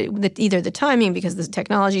right. But either the timing, because the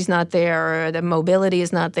technology's not there, or the mobility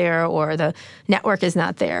is not there, or the network is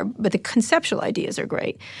not there. But the conceptual ideas are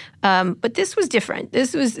great. But this was different.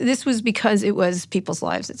 This was because it was people's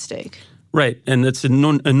lives at stake. Right, and it's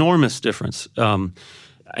an enormous difference.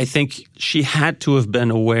 I think she had to have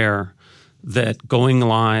been aware that going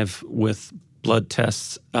live with blood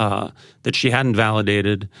tests that she hadn't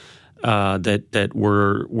validated, that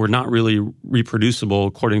were not really reproducible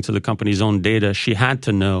according to the company's own data. She had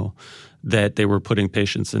to know that they were putting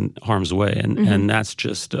patients in harm's way. And that's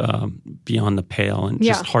just beyond the pale and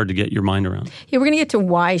just hard to get your mind around. Yeah, we're going to get to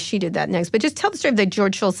why she did that next. But just tell the story of the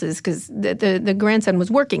George Schultz's, because the grandson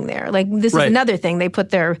was working there. This is another thing. They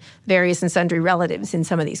put their various and sundry relatives in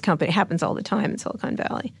some of these companies. It happens all the time in Silicon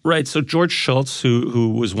Valley. Right. So George Shultz,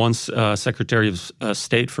 who was once Secretary of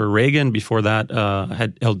State for Reagan, before that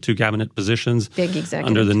had held 2 cabinet positions. Big executive.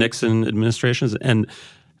 Under the Nixon administrations. And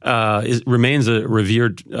remains a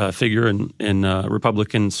revered figure in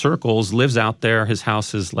Republican circles, lives out there. His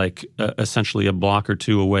house is essentially a block or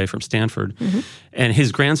 2 away from Stanford. And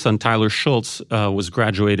his grandson, Tyler Schultz, was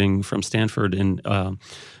graduating from Stanford in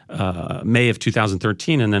May of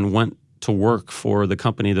 2013 and then went to work for the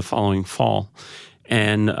company the following fall.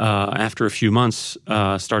 And after a few months,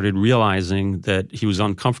 started realizing that he was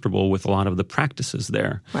uncomfortable with a lot of the practices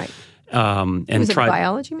there. Right. And he was a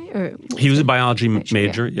biology major? He was a biology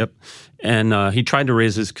major, yep. And he tried to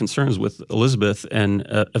raise his concerns with Elizabeth and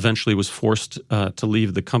eventually was forced to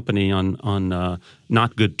leave the company on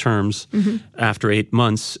not good terms after 8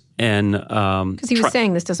 months. Because he was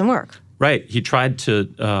saying this doesn't work. Right. He tried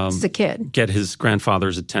to as a kid. Get his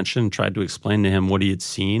grandfather's attention, tried to explain to him what he had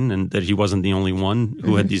seen and that he wasn't the only one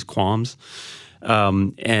who had these qualms.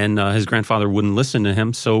 And his grandfather wouldn't listen to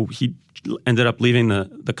him, so he ended up leaving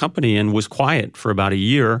the company and was quiet for about a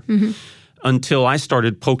year until I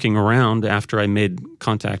started poking around after I made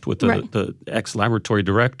contact with the ex-laboratory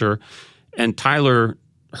director. And Tyler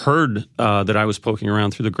heard that I was poking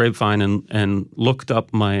around through the grapevine and looked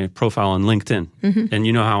up my profile on LinkedIn. And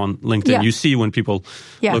you know how on LinkedIn you see when people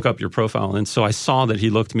look up your profile. And so I saw that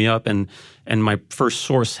he looked me up and my first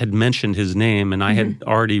source had mentioned his name, and I had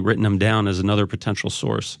already written him down as another potential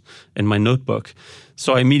source in my notebook.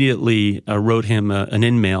 So I immediately wrote him an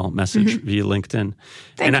in-mail message via LinkedIn.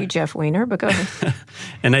 Thank you, Jeff Weiner, but go ahead.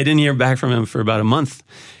 And I didn't hear back from him for about a month.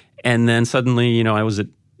 And then suddenly, I was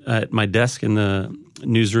at my desk in the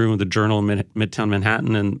newsroom of the Journal in Midtown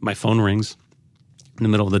Manhattan, and my phone rings in the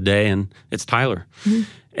middle of the day, and it's Tyler.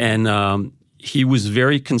 And he was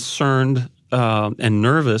very concerned and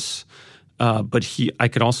nervous, but I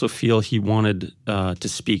could also feel he wanted to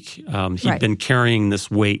speak. He'd been carrying this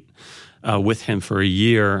weight with him for a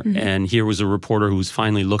year, and here was a reporter who was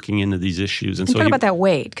finally looking into these issues. And so talk about that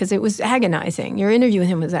weight, because it was agonizing. Your interview with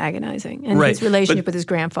him was agonizing, and his relationship with his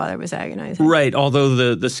grandfather was agonizing. Right,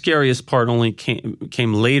 although the scariest part only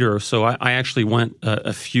came later. So I actually went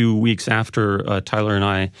a few weeks after Tyler and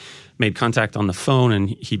I made contact on the phone, and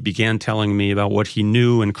he began telling me about what he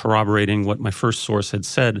knew and corroborating what my first source had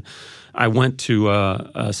said. I went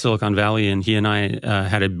to Silicon Valley, and he and I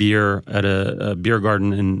had a beer at a beer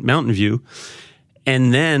garden in Mountain View.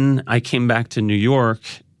 And then I came back to New York,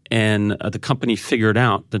 and the company figured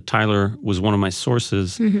out that Tyler was one of my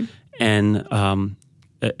sources and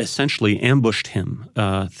essentially ambushed him.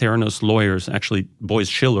 Theranos lawyers, actually Boyce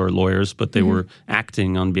Schiller lawyers, but they were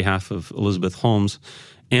acting on behalf of Elizabeth Holmes,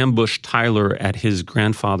 ambushed Tyler at his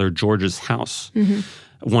grandfather George's house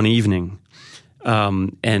one evening.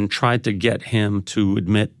 And tried to get him to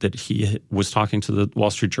admit that he was talking to the Wall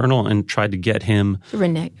Street Journal, and tried to get him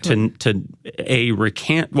to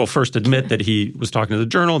recant. Well, first admit that he was talking to the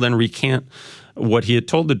Journal, then recant what he had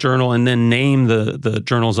told the Journal, and then name the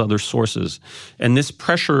Journal's other sources. And this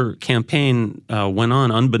pressure campaign went on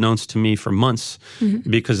unbeknownst to me for months,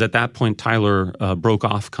 because at that point Tyler broke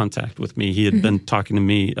off contact with me. He had been talking to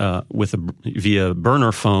me via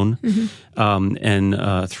burner phone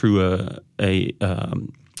and through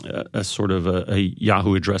a sort of a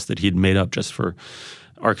Yahoo address that he'd made up just for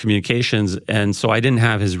our communications. And so I didn't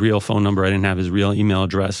have his real phone number. I didn't have his real email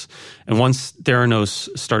address. And once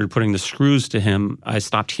Theranos started putting the screws to him, I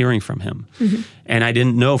stopped hearing from him. And I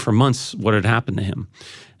didn't know for months what had happened to him.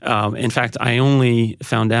 In fact, I only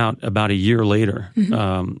found out about a year later.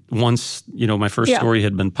 Once, my first story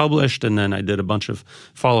had been published, and then I did a bunch of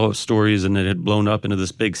follow-up stories, and it had blown up into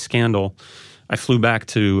this big scandal. I flew back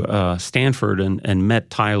to Stanford and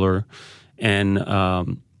met Tyler, and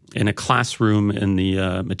in a classroom in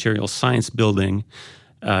the materials science building,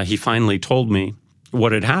 he finally told me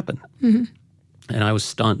what had happened. Mm-hmm. And I was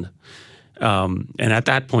stunned. And at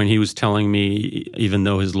that point, he was telling me, even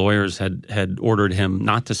though his lawyers had ordered him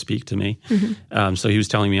not to speak to me, so he was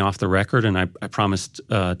telling me off the record, and I promised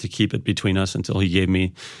to keep it between us until he gave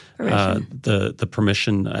me the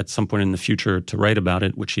permission at some point in the future to write about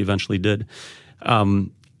it, which he eventually did. And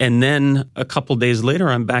then a couple days later,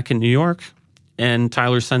 I'm back in New York, and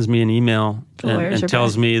Tyler sends me an email and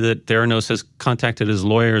tells me that Theranos has contacted his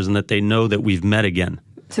lawyers and that they know that we've met again.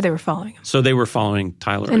 So they were following him. So they were following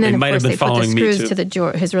Tyler. And then, they might have been following me, too. They put the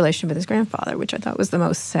screws to his relation with his grandfather, which I thought was the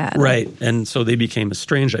most sad. Right. And so they became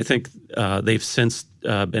estranged. I think they've since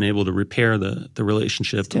been able to repair the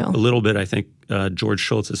relationship a little bit. I think George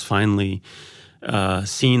Shultz has finally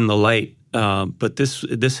seen the light. But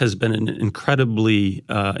this has been an incredibly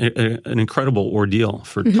an incredible ordeal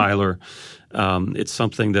for Tyler. It's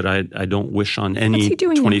something that I don't wish on any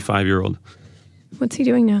 25-year-old. What's he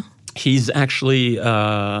doing now? He's actually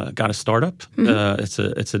got a startup. It's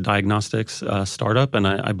a diagnostics startup, and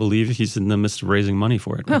I believe he's in the midst of raising money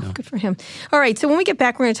for it right now. Good for him. All right, so when we get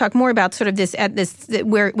back, we're going to talk more about sort of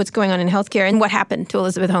what's going on in healthcare and what happened to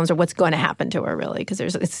Elizabeth Holmes, or what's going to happen to her, really, because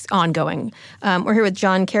it's ongoing. We're here with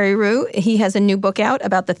John Carreyrou. He has a new book out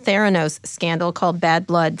about the Theranos scandal called Bad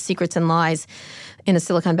Blood, Secrets and Lies in a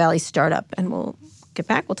Silicon Valley Startup. And we'll get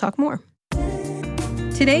back. We'll talk more.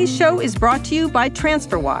 Today's show is brought to you by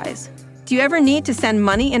TransferWise. Do you ever need to send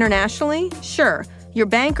money internationally? Sure, your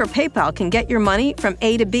bank or PayPal can get your money from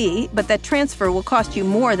A to B, but that transfer will cost you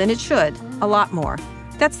more than it should, a lot more.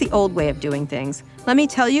 That's the old way of doing things. Let me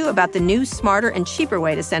tell you about the new, smarter, and cheaper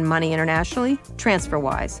way to send money internationally,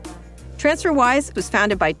 TransferWise. TransferWise was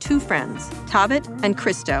founded by two friends, Tavit and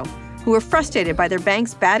Christo, who were frustrated by their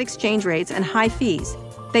bank's bad exchange rates and high fees.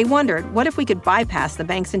 They wondered, what if we could bypass the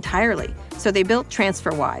banks entirely? So they built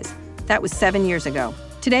TransferWise. That was 7 years ago.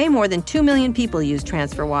 Today, more than 2 million people use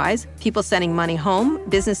TransferWise. People sending money home,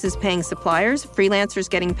 businesses paying suppliers, freelancers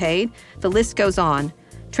getting paid. The list goes on.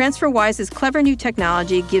 TransferWise's clever new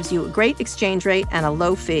technology gives you a great exchange rate and a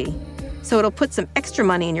low fee. So it'll put some extra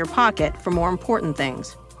money in your pocket for more important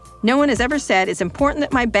things. No one has ever said it's important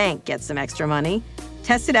that my bank gets some extra money.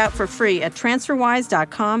 Test it out for free at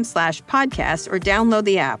transferwise.com/podcast or download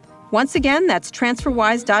the app. Once again, that's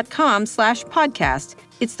transferwise.com/podcast.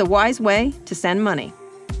 It's the wise way to send money.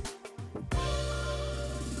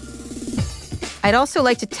 I'd also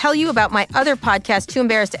like to tell you about my other podcast, Too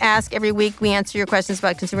Embarrassed to Ask. Every week, we answer your questions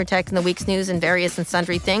about consumer tech and the week's news and various and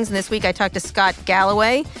sundry things. And this week, I talked to Scott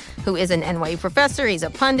Galloway, who is an NYU professor. He's a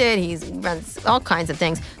pundit. He runs all kinds of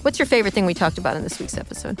things. What's your favorite thing we talked about in this week's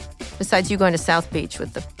episode? Besides you going to South Beach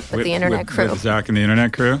with the internet crew. With Zach and the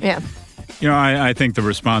internet crew? Yeah. You know, I think the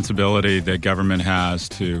responsibility that government has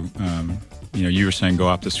to, you were saying go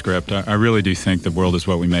off the script. I really do think the world is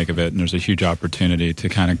what we make of it, and there's a huge opportunity to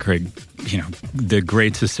kind of create, the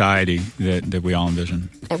great society that we all envision.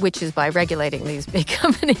 Which is by regulating these big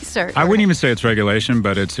companies. I wouldn't even say it's regulation,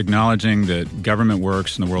 but it's acknowledging that government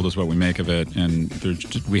works and the world is what we make of it, and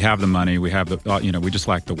we have the money, we have the, we just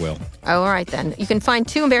lack the will. Oh, all right then. You can find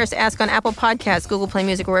Too Embarrassed to Ask on Apple Podcasts, Google Play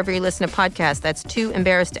Music, or wherever you listen to podcasts. That's Too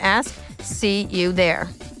Embarrassed to Ask. See you there.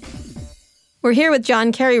 We're here with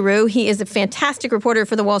John Carreyrou. He is a fantastic reporter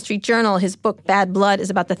for the Wall Street Journal. His book, Bad Blood,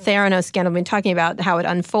 is about the Theranos scandal. We've been talking about how it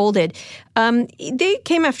unfolded. They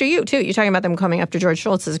came after you, too. You're talking about them coming after George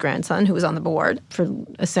Shultz's grandson, who was on the board, for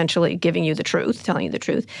essentially giving you the truth, telling you the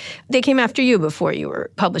truth. They came after you before you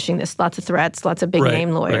were publishing this. Lots of threats, lots of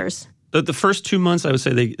big-name lawyers. Right. The first 2 months, I would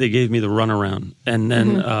say, they gave me the runaround. And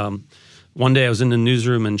then one day I was in the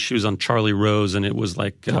newsroom, and she was on Charlie Rose, and it was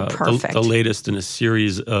like the latest in a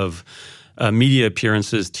series of media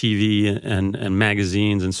appearances, TV and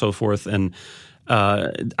magazines and so forth. And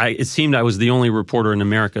it seemed I was the only reporter in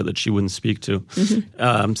America that she wouldn't speak to.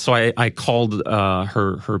 So I called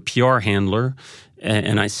her PR handler,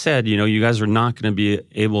 and I said, you guys are not going to be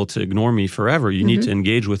able to ignore me forever. You need to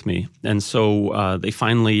engage with me. And so they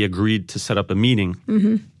finally agreed to set up a meeting.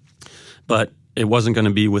 But it wasn't going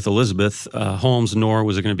to be with Elizabeth Holmes, nor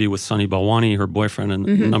was it going to be with Sunny Balwani, her boyfriend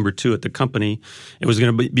and number two at the company. It was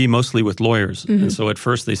going to be mostly with lawyers. And so at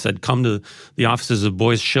first they said, come to the offices of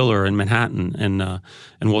Boyce Schiller in Manhattan and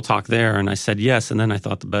we'll talk there. And I said yes. And then I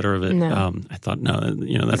thought the better of it. No. I thought, no,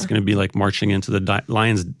 that's going to be like marching into the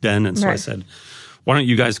lion's den. And so I said, why don't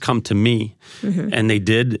you guys come to me? And they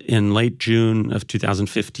did in late June of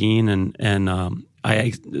 2015. And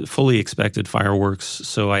I fully expected fireworks,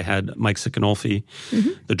 so I had Mike Sicanolfi,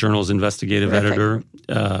 the Journal's investigative editor,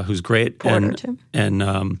 who's great,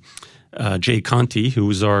 and Jay Conti, who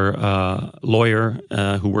was our lawyer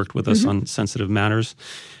who worked with us on sensitive matters.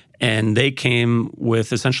 And they came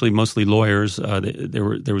with essentially mostly lawyers.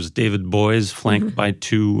 There was David Boies, flanked by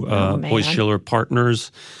two Boies Schiller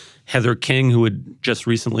partners, Heather King, who had just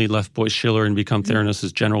recently left Boies Schiller and become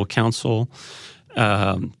Theranos' general counsel,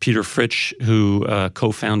 Peter Fritsch, who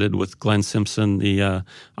co-founded with Glenn Simpson the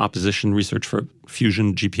opposition research for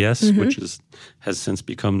fusion GPS, which has since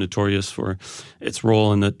become notorious for its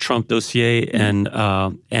role in the Trump dossier, and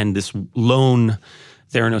this lone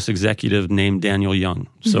Theranos executive named Daniel Young.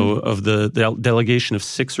 So of the delegation of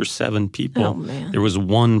 6 or 7 people, there was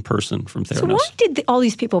one person from Theranos. So why did all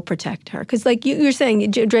these people protect her? Because like you're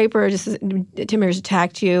saying, Draper, Timmers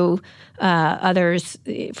attacked you. Others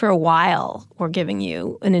for a while were giving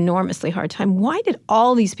you an enormously hard time. Why did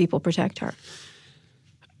all these people protect her?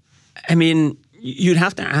 I mean, you'd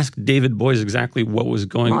have to ask David Boies exactly what was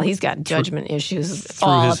going on. Well, he's got judgment issues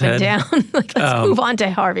all up and down. Like, let's move on to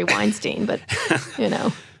Harvey Weinstein, but,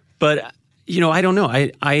 But, I don't know.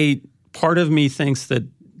 I part of me thinks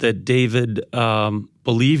that David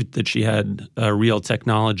believed that she had real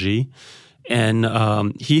technology.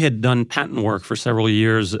 And he had done patent work for several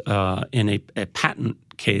years in a patent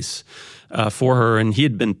case for her, and he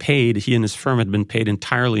and his firm had been paid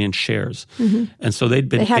entirely in shares. And so they'd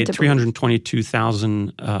been paid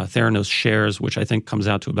 322,000 Theranos shares, which I think comes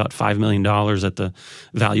out to about $5 million at the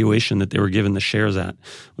valuation that they were given the shares at,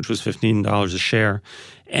 which was $15 a share.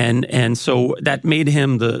 And so that made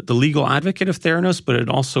him the legal advocate of Theranos, but it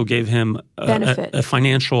also gave him a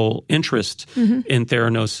financial interest in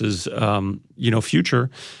Theranos's future.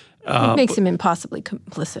 It makes him impossibly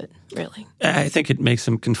complicit, really. I think it makes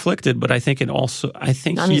him conflicted, but I think he also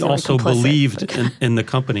believed in the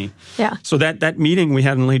company. Yeah. So that meeting we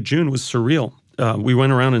had in late June was surreal. We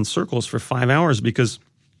went around in circles for 5 hours because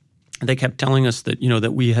they kept telling us that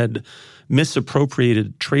that we had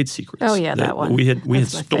misappropriated trade secrets. Oh yeah, that one. We had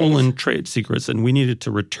stolen trade secrets, and we needed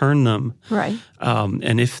to return them. Right.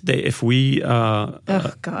 And if we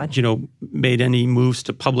made any moves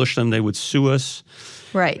to publish them, they would sue us.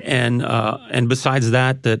 Right. And besides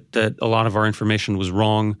that a lot of our information was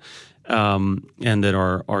wrong, and that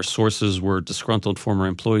our sources were disgruntled former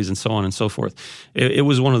employees, and so on and so forth. It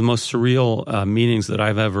was one of the most surreal meetings that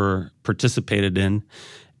I've ever participated in.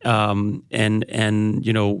 And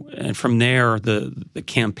from there, the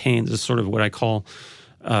campaigns is sort of what I call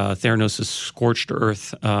Theranos' scorched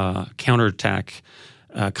earth counterattack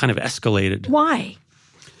kind of escalated. Why?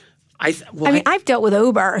 I've dealt with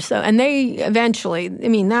Uber, and they eventually,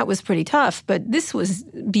 that was pretty tough, but this was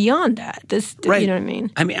beyond that. Right. You know what I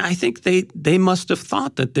mean? I think they must have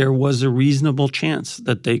thought that there was a reasonable chance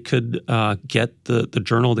that they could get the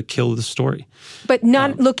journal to kill the story. But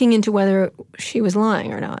not looking into whether she was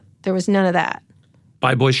lying or not. There was none of that.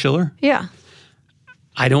 By Boies Schiller? Yeah.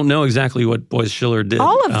 I don't know exactly what Boies Schiller did.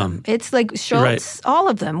 All of them. It's like Schultz, right. All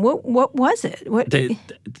of them. What was it?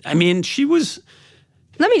 She was...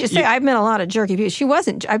 Let me just say, I've met a lot of jerky people. She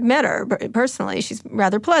wasn't. I've met her personally. She's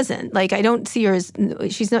rather pleasant. Like, I don't see her as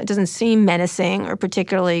doesn't seem menacing or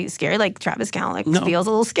particularly scary. Like Travis Kalanick feels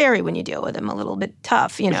a little scary when you deal with him, a little bit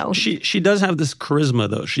tough. She does have this charisma,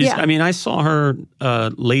 though. I saw her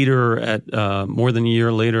later at more than a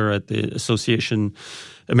year later at the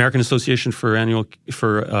American Association for she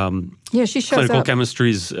shows Clinical up.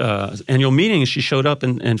 Chemistry's annual meeting. She showed up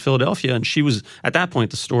in Philadelphia, and she was at that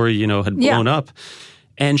point the story had blown up.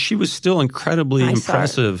 And she was still incredibly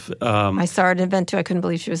impressive. I saw her at an event, too. I couldn't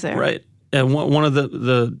believe she was there. Right. And one of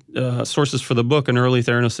the sources for the book, an early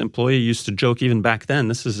Theranos employee, used to joke even back then,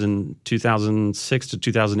 this is in 2006 to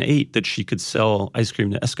 2008, that she could sell ice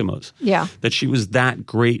cream to Eskimos. Yeah. That she was that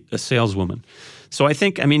great a saleswoman. So I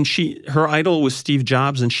think, her idol was Steve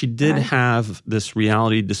Jobs, and she did have this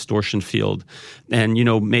reality distortion field. And,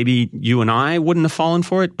 maybe you and I wouldn't have fallen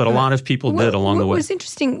for it, but a lot of people did along the way. What was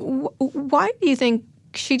interesting, why do you think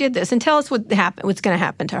she did this? And tell us what's going to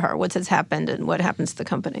happen to her, what has happened, and what happens to the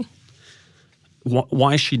company.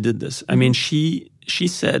 Why she did this? She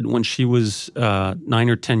said when she was 9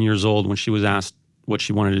 or 10 years old, when she was asked what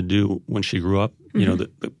she wanted to do when she grew up,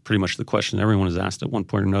 pretty much the question everyone is asked at one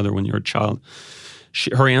point or another when you're a child.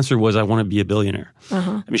 Her answer was, I want to be a billionaire.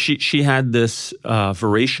 Uh-huh. She had this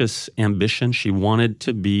voracious ambition. She wanted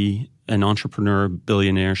to be an entrepreneur,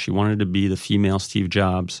 billionaire. She wanted to be the female Steve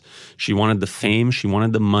Jobs. She wanted the fame. She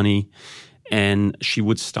wanted the money. And she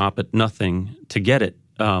would stop at nothing to get it.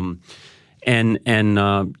 If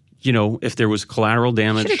there was collateral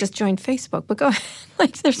damage, should have just joined Facebook. But go ahead.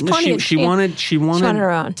 There's plenty. She wanted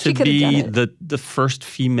her own. to be the first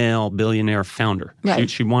female billionaire founder. Right.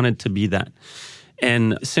 She wanted to be that.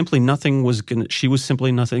 And simply nothing was going to, she was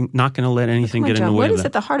simply not going to let anything get in the way of that. What is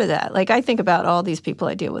at the heart of that? Like, I think about all these people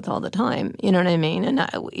I deal with all the time. You know what I mean? And,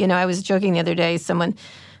 I was joking the other day,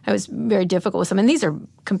 I was very difficult with someone. These are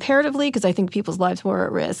comparatively, because I think people's lives were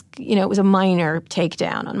at risk. It was a minor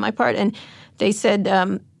takedown on my part. And they said,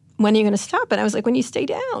 when are you going to stop? And I was like, when you stay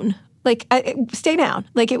down. Like, stay down.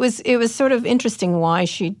 Like, it was sort of interesting why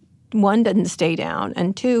she, one, didn't stay down,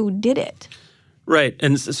 and two, did it. Right.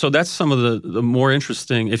 And so that's some of the more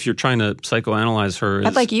interesting, if you're trying to psychoanalyze her.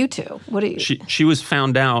 I'd like you to. What do you? She was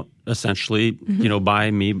found out, essentially, by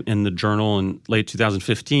me in the Journal in late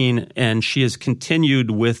 2015, and she has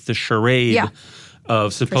continued with the charade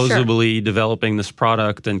of supposedly developing this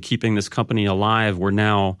product and keeping this company alive. We're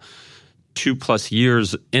now 2+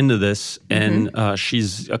 years into this, and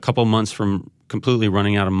she's a couple months from completely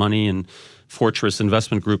running out of money, and Fortress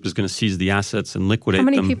Investment Group is going to seize the assets and liquidate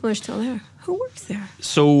them. How many people are still there? Who works there?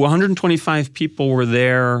 So 125 people were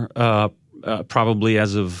there probably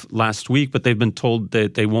as of last week, but they've been told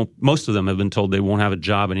that they won't, most of them have been told they won't have a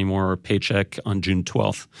job anymore or a paycheck on June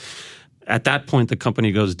 12th. At that point, the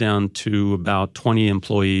company goes down to about 20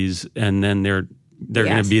 employees, and then they're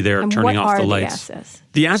going to be there turning off the lights. The assets?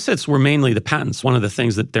 The assets were mainly the patents. One of the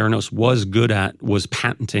things that Theranos was good at was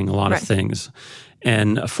patenting a lot of things.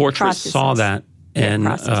 And Fortress saw that, and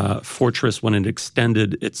Fortress, when it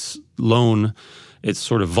extended its loan, its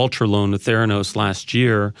sort of vulture loan to Theranos last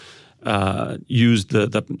year, used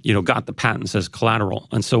got the patents as collateral.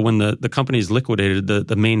 And so when the company's liquidated,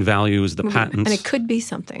 the main value is the patents. And it could be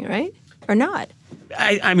something, right? Or not?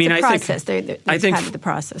 I mean, I think the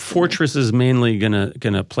process. Fortress is mainly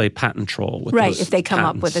gonna play patent troll with those if they come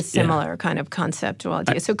patents. up with a similar kind of conceptual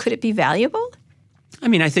idea. So could it be valuable? I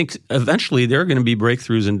mean, I think eventually there are going to be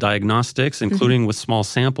breakthroughs in diagnostics, including with small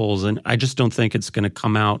samples, and I just don't think it's going to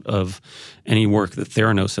come out of any work that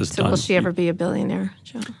Theranos has done. So will she ever be a billionaire,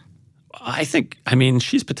 Joe? I mean,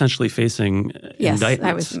 she's potentially facing indictments.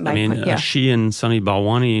 That was my point, she and Sunny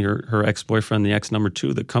Balwani, her ex-boyfriend, the ex-number 2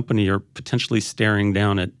 of the company, are potentially staring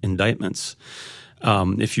down at indictments.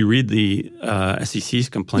 If you read the SEC's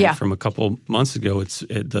complaint from a couple months ago, it's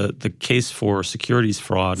the case for securities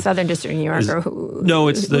fraud. Southern District of New York?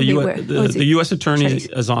 It's the U.S.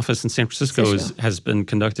 Attorney's office in San Francisco has been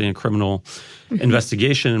conducting a criminal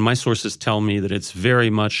investigation, and my sources tell me that it's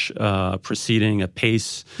very much proceeding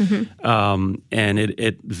apace, and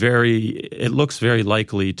it looks very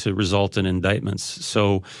likely to result in indictments.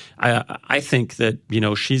 So I think that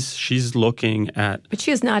she's looking at. But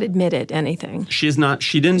she has not admitted anything. She is not.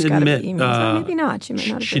 She didn't admit. Maybe not. She may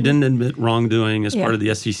not. She didn't admit wrongdoing as part of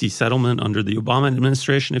the SEC settlement under the Obama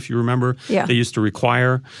administration. If you remember, they used to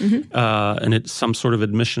require some sort of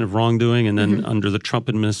admission of wrongdoing, and then under the Trump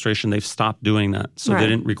administration, they've stopped doing that. So they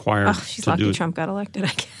didn't require. She's lucky Trump got elected,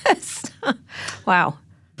 I guess. Wow.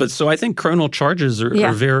 But so I think criminal charges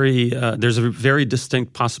are very. There's a very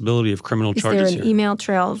distinct possibility of criminal charges. Is there an email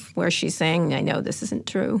trail where she's saying, "I know this isn't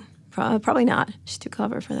true"? Probably not. She's too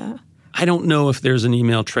clever for that. I don't know if there's an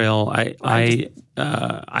email trail. I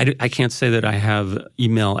can't say that I have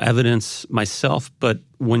email evidence myself, but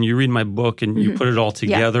when you read my book and you put it all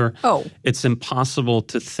together, it's impossible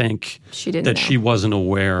to think that she wasn't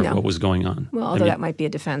aware of what was going on. Well, although that might be a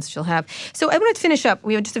defense she'll have. So I want to finish up.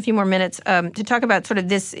 We have just a few more minutes to talk about sort of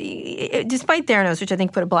this. Despite Theranos, which I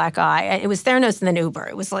think put a black eye, it was Theranos and then Uber.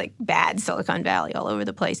 It was like bad Silicon Valley all over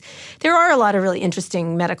the place. There are a lot of really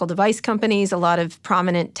interesting medical device companies, a lot of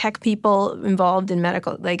prominent tech people involved in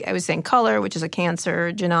medical. Like I was saying, Color, which is a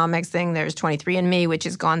cancer genomics thing. There's 23andMe, which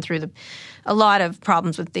has gone through a lot of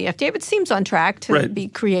problems with the FDA, but seems on track to be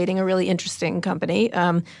creating a really interesting company.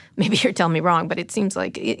 Maybe you're telling me wrong, but it seems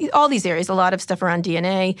like all these areas, a lot of stuff around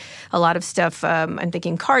DNA, a lot of stuff, I'm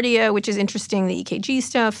thinking Cardia, which is interesting, the EKG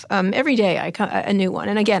stuff. Every day a new one.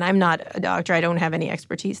 And again, I'm not a doctor. I don't have any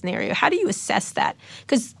expertise in the area. How do you assess that?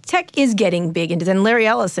 Because tech is getting big into it. And Larry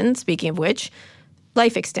Ellison, speaking of which,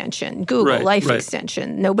 life extension, Google, life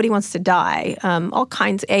extension. Nobody wants to die. All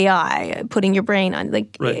kinds of AI, putting your brain on,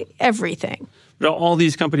 everything. But all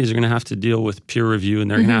these companies are going to have to deal with peer review, and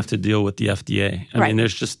they're going to have to deal with the FDA. I mean,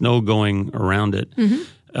 there's just no going around it.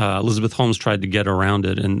 Elizabeth Holmes tried to get around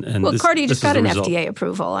it, and Cardia just got an FDA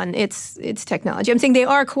approval on its technology. I'm saying they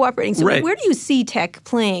are cooperating. So where do you see tech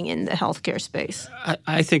playing in the healthcare space?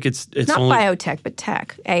 I think it's not only biotech, but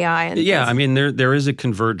tech, AI. I mean, there is a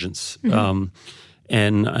convergence.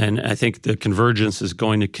 And I think the convergence is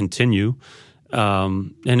going to continue,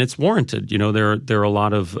 and it's warranted. There are a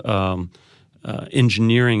lot of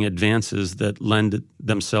engineering advances that lend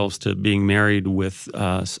themselves to being married with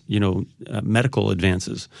medical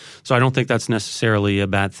advances. So I don't think that's necessarily a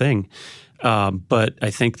bad thing. But I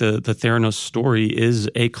think the Theranos story is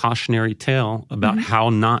a cautionary tale about how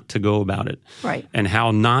not to go about it. Right. And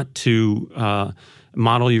how not to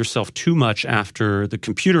model yourself too much after the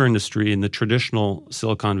computer industry in the traditional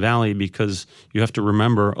Silicon Valley, because you have to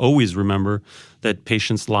always remember that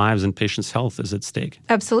patients' lives and patients' health is at stake.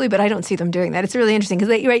 Absolutely, but I don't see them doing that. It's really interesting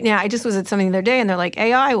because right now, I just was at something the other day and they're like,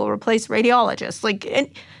 AI will replace radiologists. And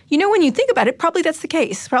when you think about it, probably that's the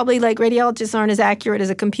case. Probably like radiologists aren't as accurate as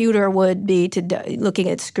a computer would be to looking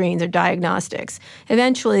at screens or diagnostics.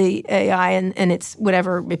 Eventually, AI and it's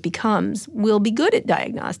whatever it becomes will be good at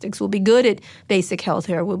diagnostics. Will be good at basic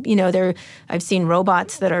healthcare. I've seen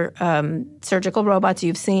robots that are surgical robots.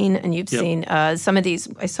 You've seen some of these.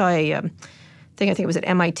 I saw a. I think it was at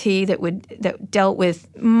MIT that dealt with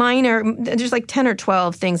minor. There's like 10 or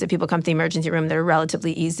 12 things that people come to the emergency room that are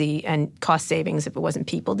relatively easy and cost savings if it wasn't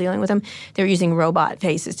people dealing with them. They're using robot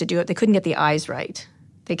faces to do it. They couldn't get the eyes right.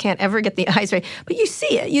 They can't ever get the eyes right. But you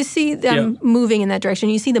see it. You see them moving in that direction.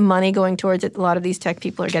 You see the money going towards it. A lot of these tech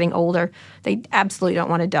people are getting older. They absolutely don't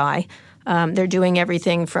want to die. They're doing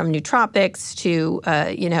everything from nootropics to,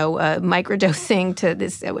 microdosing to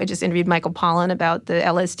this. I just interviewed Michael Pollan about the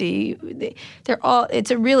LSD.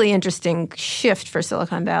 It's a really interesting shift for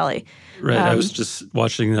Silicon Valley. Right. I was just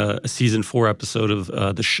watching a season 4 episode of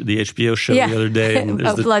the HBO show the other day. And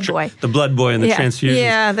there's Blood Boy. The Blood Boy and the transfusions.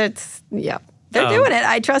 Yeah, They're doing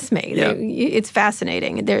it. Trust me. Yeah. It's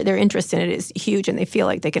fascinating. Their interest in it is huge, and they feel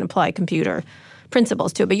like they can apply computer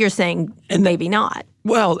principles to it. But you're saying maybe not.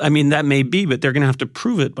 Well, I mean, that may be, but they're going to have to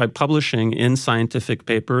prove it by publishing in scientific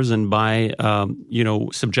papers and by,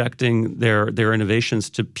 subjecting their innovations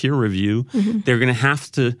to peer review. They're going to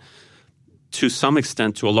have to some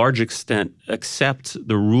extent, to a large extent, accept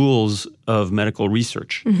the rules of medical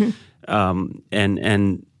research.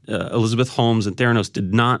 And Elizabeth Holmes and Theranos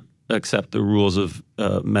did not accept the rules of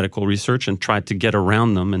medical research and tried to get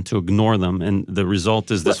around them and to ignore them. And the result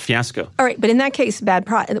is this fiasco. All right. But in that case, the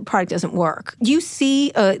product doesn't work. Do you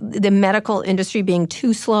see the medical industry being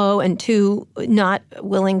too slow and too not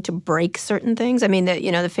willing to break certain things? I mean,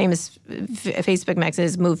 the famous Facebook maxim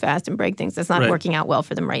is move fast and break things. That's not working out well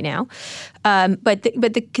for them right now.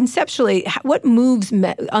 But conceptually, what moves,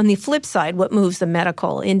 on the flip side, what moves the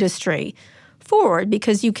medical industry forward,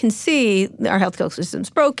 because you can see our healthcare system's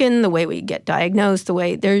broken, the way we get diagnosed, the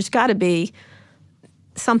way there's got to be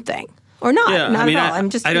something or not. At all. I'm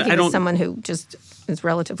just speaking as someone who just is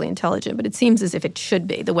relatively intelligent, but it seems as if it should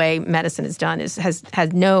be. The way medicine is done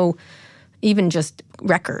has no even just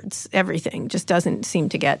records. Everything just doesn't seem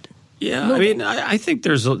to get. Yeah, moving. I mean, I think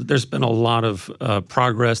there's been a lot of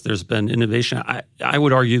progress. There's been innovation. I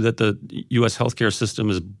would argue that the U.S. healthcare system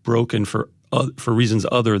is broken for reasons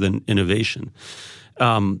other than innovation.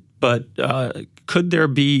 But could there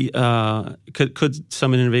be could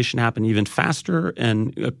some innovation happen even faster,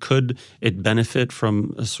 and could it benefit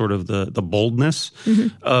from sort of the boldness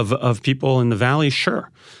of people in the Valley? Sure.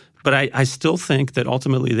 But I still think that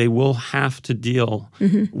ultimately they will have to deal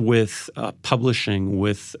with publishing,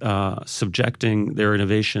 with subjecting their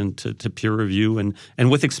innovation to peer review,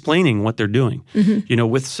 and with explaining what they're doing,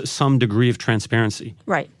 with some degree of transparency.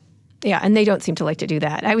 Right. Yeah, and they don't seem to like to do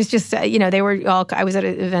that. I was just, they were all, I was at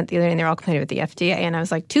an event the other day and they were all complaining with the FDA, and I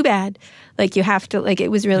was like, too bad. Like, you have to, it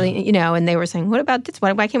was really, and they were saying, what about this?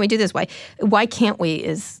 Why can't we do this? Why can't we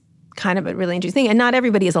is kind of a really interesting thing. And not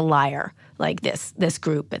everybody is a liar like this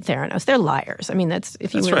group at Theranos. They're liars. I mean, that's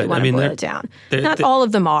if you really want to boil it down. Not all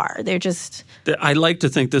of them are. They're just... I like to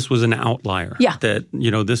think this was an outlier. Yeah. That,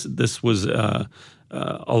 this was... a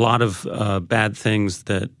lot of bad things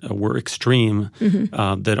that were extreme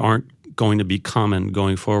that aren't going to be common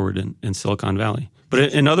going forward in Silicon Valley.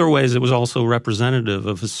 But in other ways, it was also representative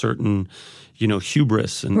of a certain,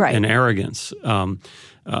 hubris and arrogance.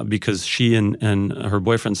 Because she and her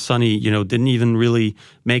boyfriend Sonny, didn't even really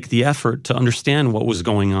make the effort to understand what was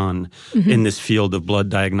going on in this field of blood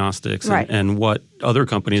diagnostics and what other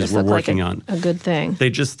companies were working on. A good thing.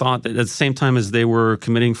 They just thought that at the same time as they were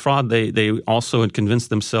committing fraud, they also had convinced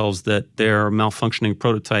themselves that their malfunctioning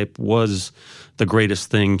prototype was the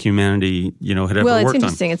greatest thing humanity, had ever worked on. Well, it's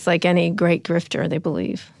interesting. It's like any great grifter, they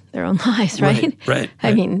believe their own lies, right? Right.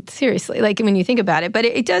 I mean, seriously, when you think about it. But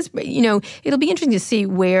it does, it'll be interesting to see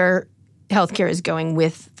where healthcare is going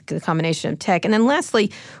with the combination of tech. And then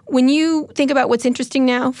lastly, when you think about what's interesting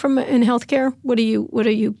now in healthcare, what are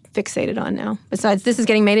you fixated on now? Besides, this is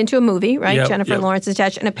getting made into a movie, right? Yep, Jennifer Lawrence is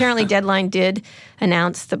attached. And apparently Deadline did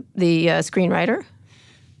announce the screenwriter.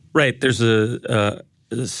 Right. There's a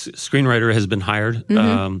screenwriter has been hired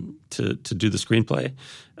to do the screenplay.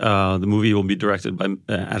 The movie will be directed by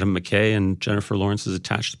Adam McKay, and Jennifer Lawrence is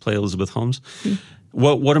attached to play Elizabeth Holmes.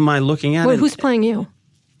 What am I looking at? Wait, who's playing you?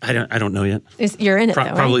 I don't know yet. You're in it, though,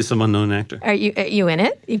 right? Probably some unknown actor. Are you in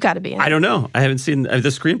it? You've got to be in it. I don't know. I haven't seen the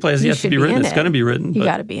screenplay has yet to be written. It's going to be written. You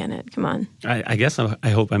got to be in it. Come on. I guess I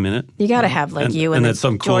hope I'm in it. You got to have and that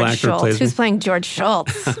some cool George actor Schultz. plays me. Who's playing George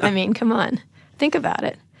Schultz? I mean, come on. Think about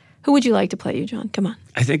it. Who would you like to play you, John? Come on.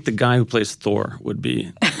 I think the guy who plays Thor would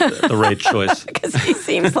be the right choice. Because he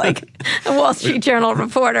seems like a Wall Street Journal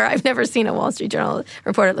reporter. I've never seen a Wall Street Journal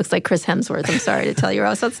reporter. It looks like Chris Hemsworth. I'm sorry to tell you, or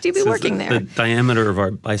else I'd still be working there. The diameter of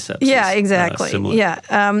our biceps Yeah, is, exactly. similar.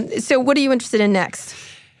 Yeah. So what are you interested in next?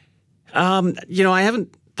 I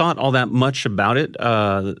haven't thought all that much about it.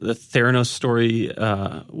 The Theranos story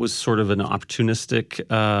was sort of an opportunistic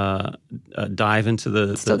dive into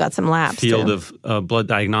the got some labs, field too. of blood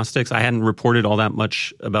diagnostics. I hadn't reported all that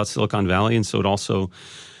much about Silicon Valley, and so it also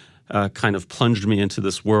kind of plunged me into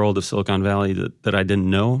this world of Silicon Valley that I didn't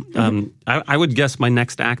know. Mm-hmm. I would guess my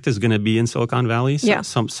next act is going to be in Silicon Valley. Yeah.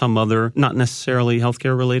 Some other, not necessarily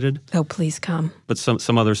healthcare related, Oh, please come. but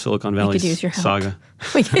some other Silicon Valley could use your help. saga.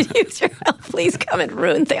 We could use your help. Please come and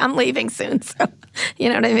ruin things. I'm leaving soon, so you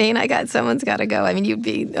know what I mean? Someone's got to go. I mean, you'd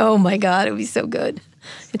be, oh my God, it would be so good.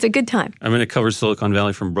 It's a good time. I'm going to cover Silicon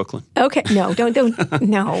Valley from Brooklyn. Okay, no, don't, no. That's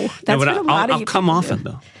No, but what a lot of I'll you come people often, do.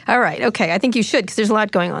 though. All right, okay. I think you should because there's a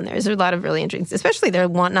lot going on there. There's a lot of really interesting, especially they're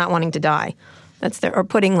not wanting to die. Or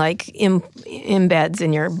putting like embeds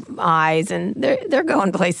in your eyes, and they're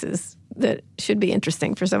going places that should be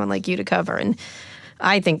interesting for someone like you to cover. And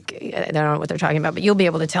I think, I don't know what they're talking about, but you'll be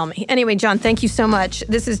able to tell me. Anyway, John, thank you so much.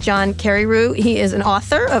 This is John Carreyrou. He is an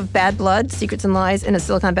author of Bad Blood, Secrets and Lies in a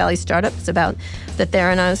Silicon Valley Startup. It's about the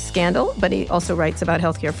Theranos scandal, but he also writes about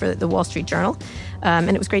healthcare for the Wall Street Journal.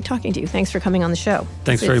 And it was great talking to you. Thanks for coming on the show.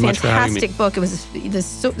 Thanks very much for having me. Fantastic book. It was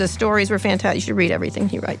the stories were fantastic. You should read everything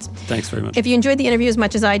he writes. Thanks very much. If you enjoyed the interview as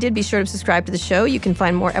much as I did, be sure to subscribe to the show. You can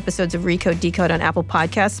find more episodes of Recode Decode on Apple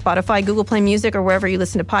Podcasts, Spotify, Google Play Music, or wherever you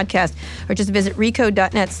listen to podcasts, or just visit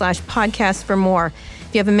recode.net/podcasts for more.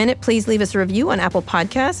 If you have a minute, please leave us a review on Apple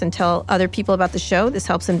Podcasts and tell other people about the show. This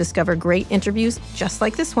helps them discover great interviews just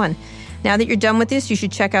like this one. Now that you're done with this, you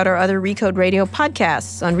should check out our other Recode Radio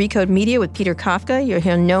podcasts. On Recode Media with Peter Kafka, you'll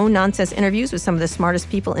hear no-nonsense interviews with some of the smartest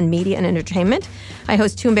people in media and entertainment. I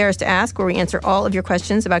host Too Embarrassed to Ask, where we answer all of your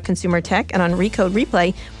questions about consumer tech. And on Recode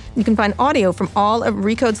Replay, you can find audio from all of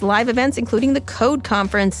Recode's live events, including the Code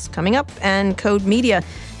Conference coming up and Code Media.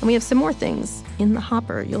 And we have some more things in the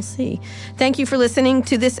hopper, you'll see. Thank you for listening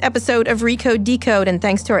to this episode of Recode Decode, and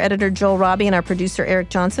thanks to our editor, Joel Robbie, and our producer, Eric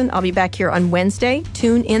Johnson. I'll be back here on Wednesday.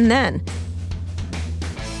 Tune in then.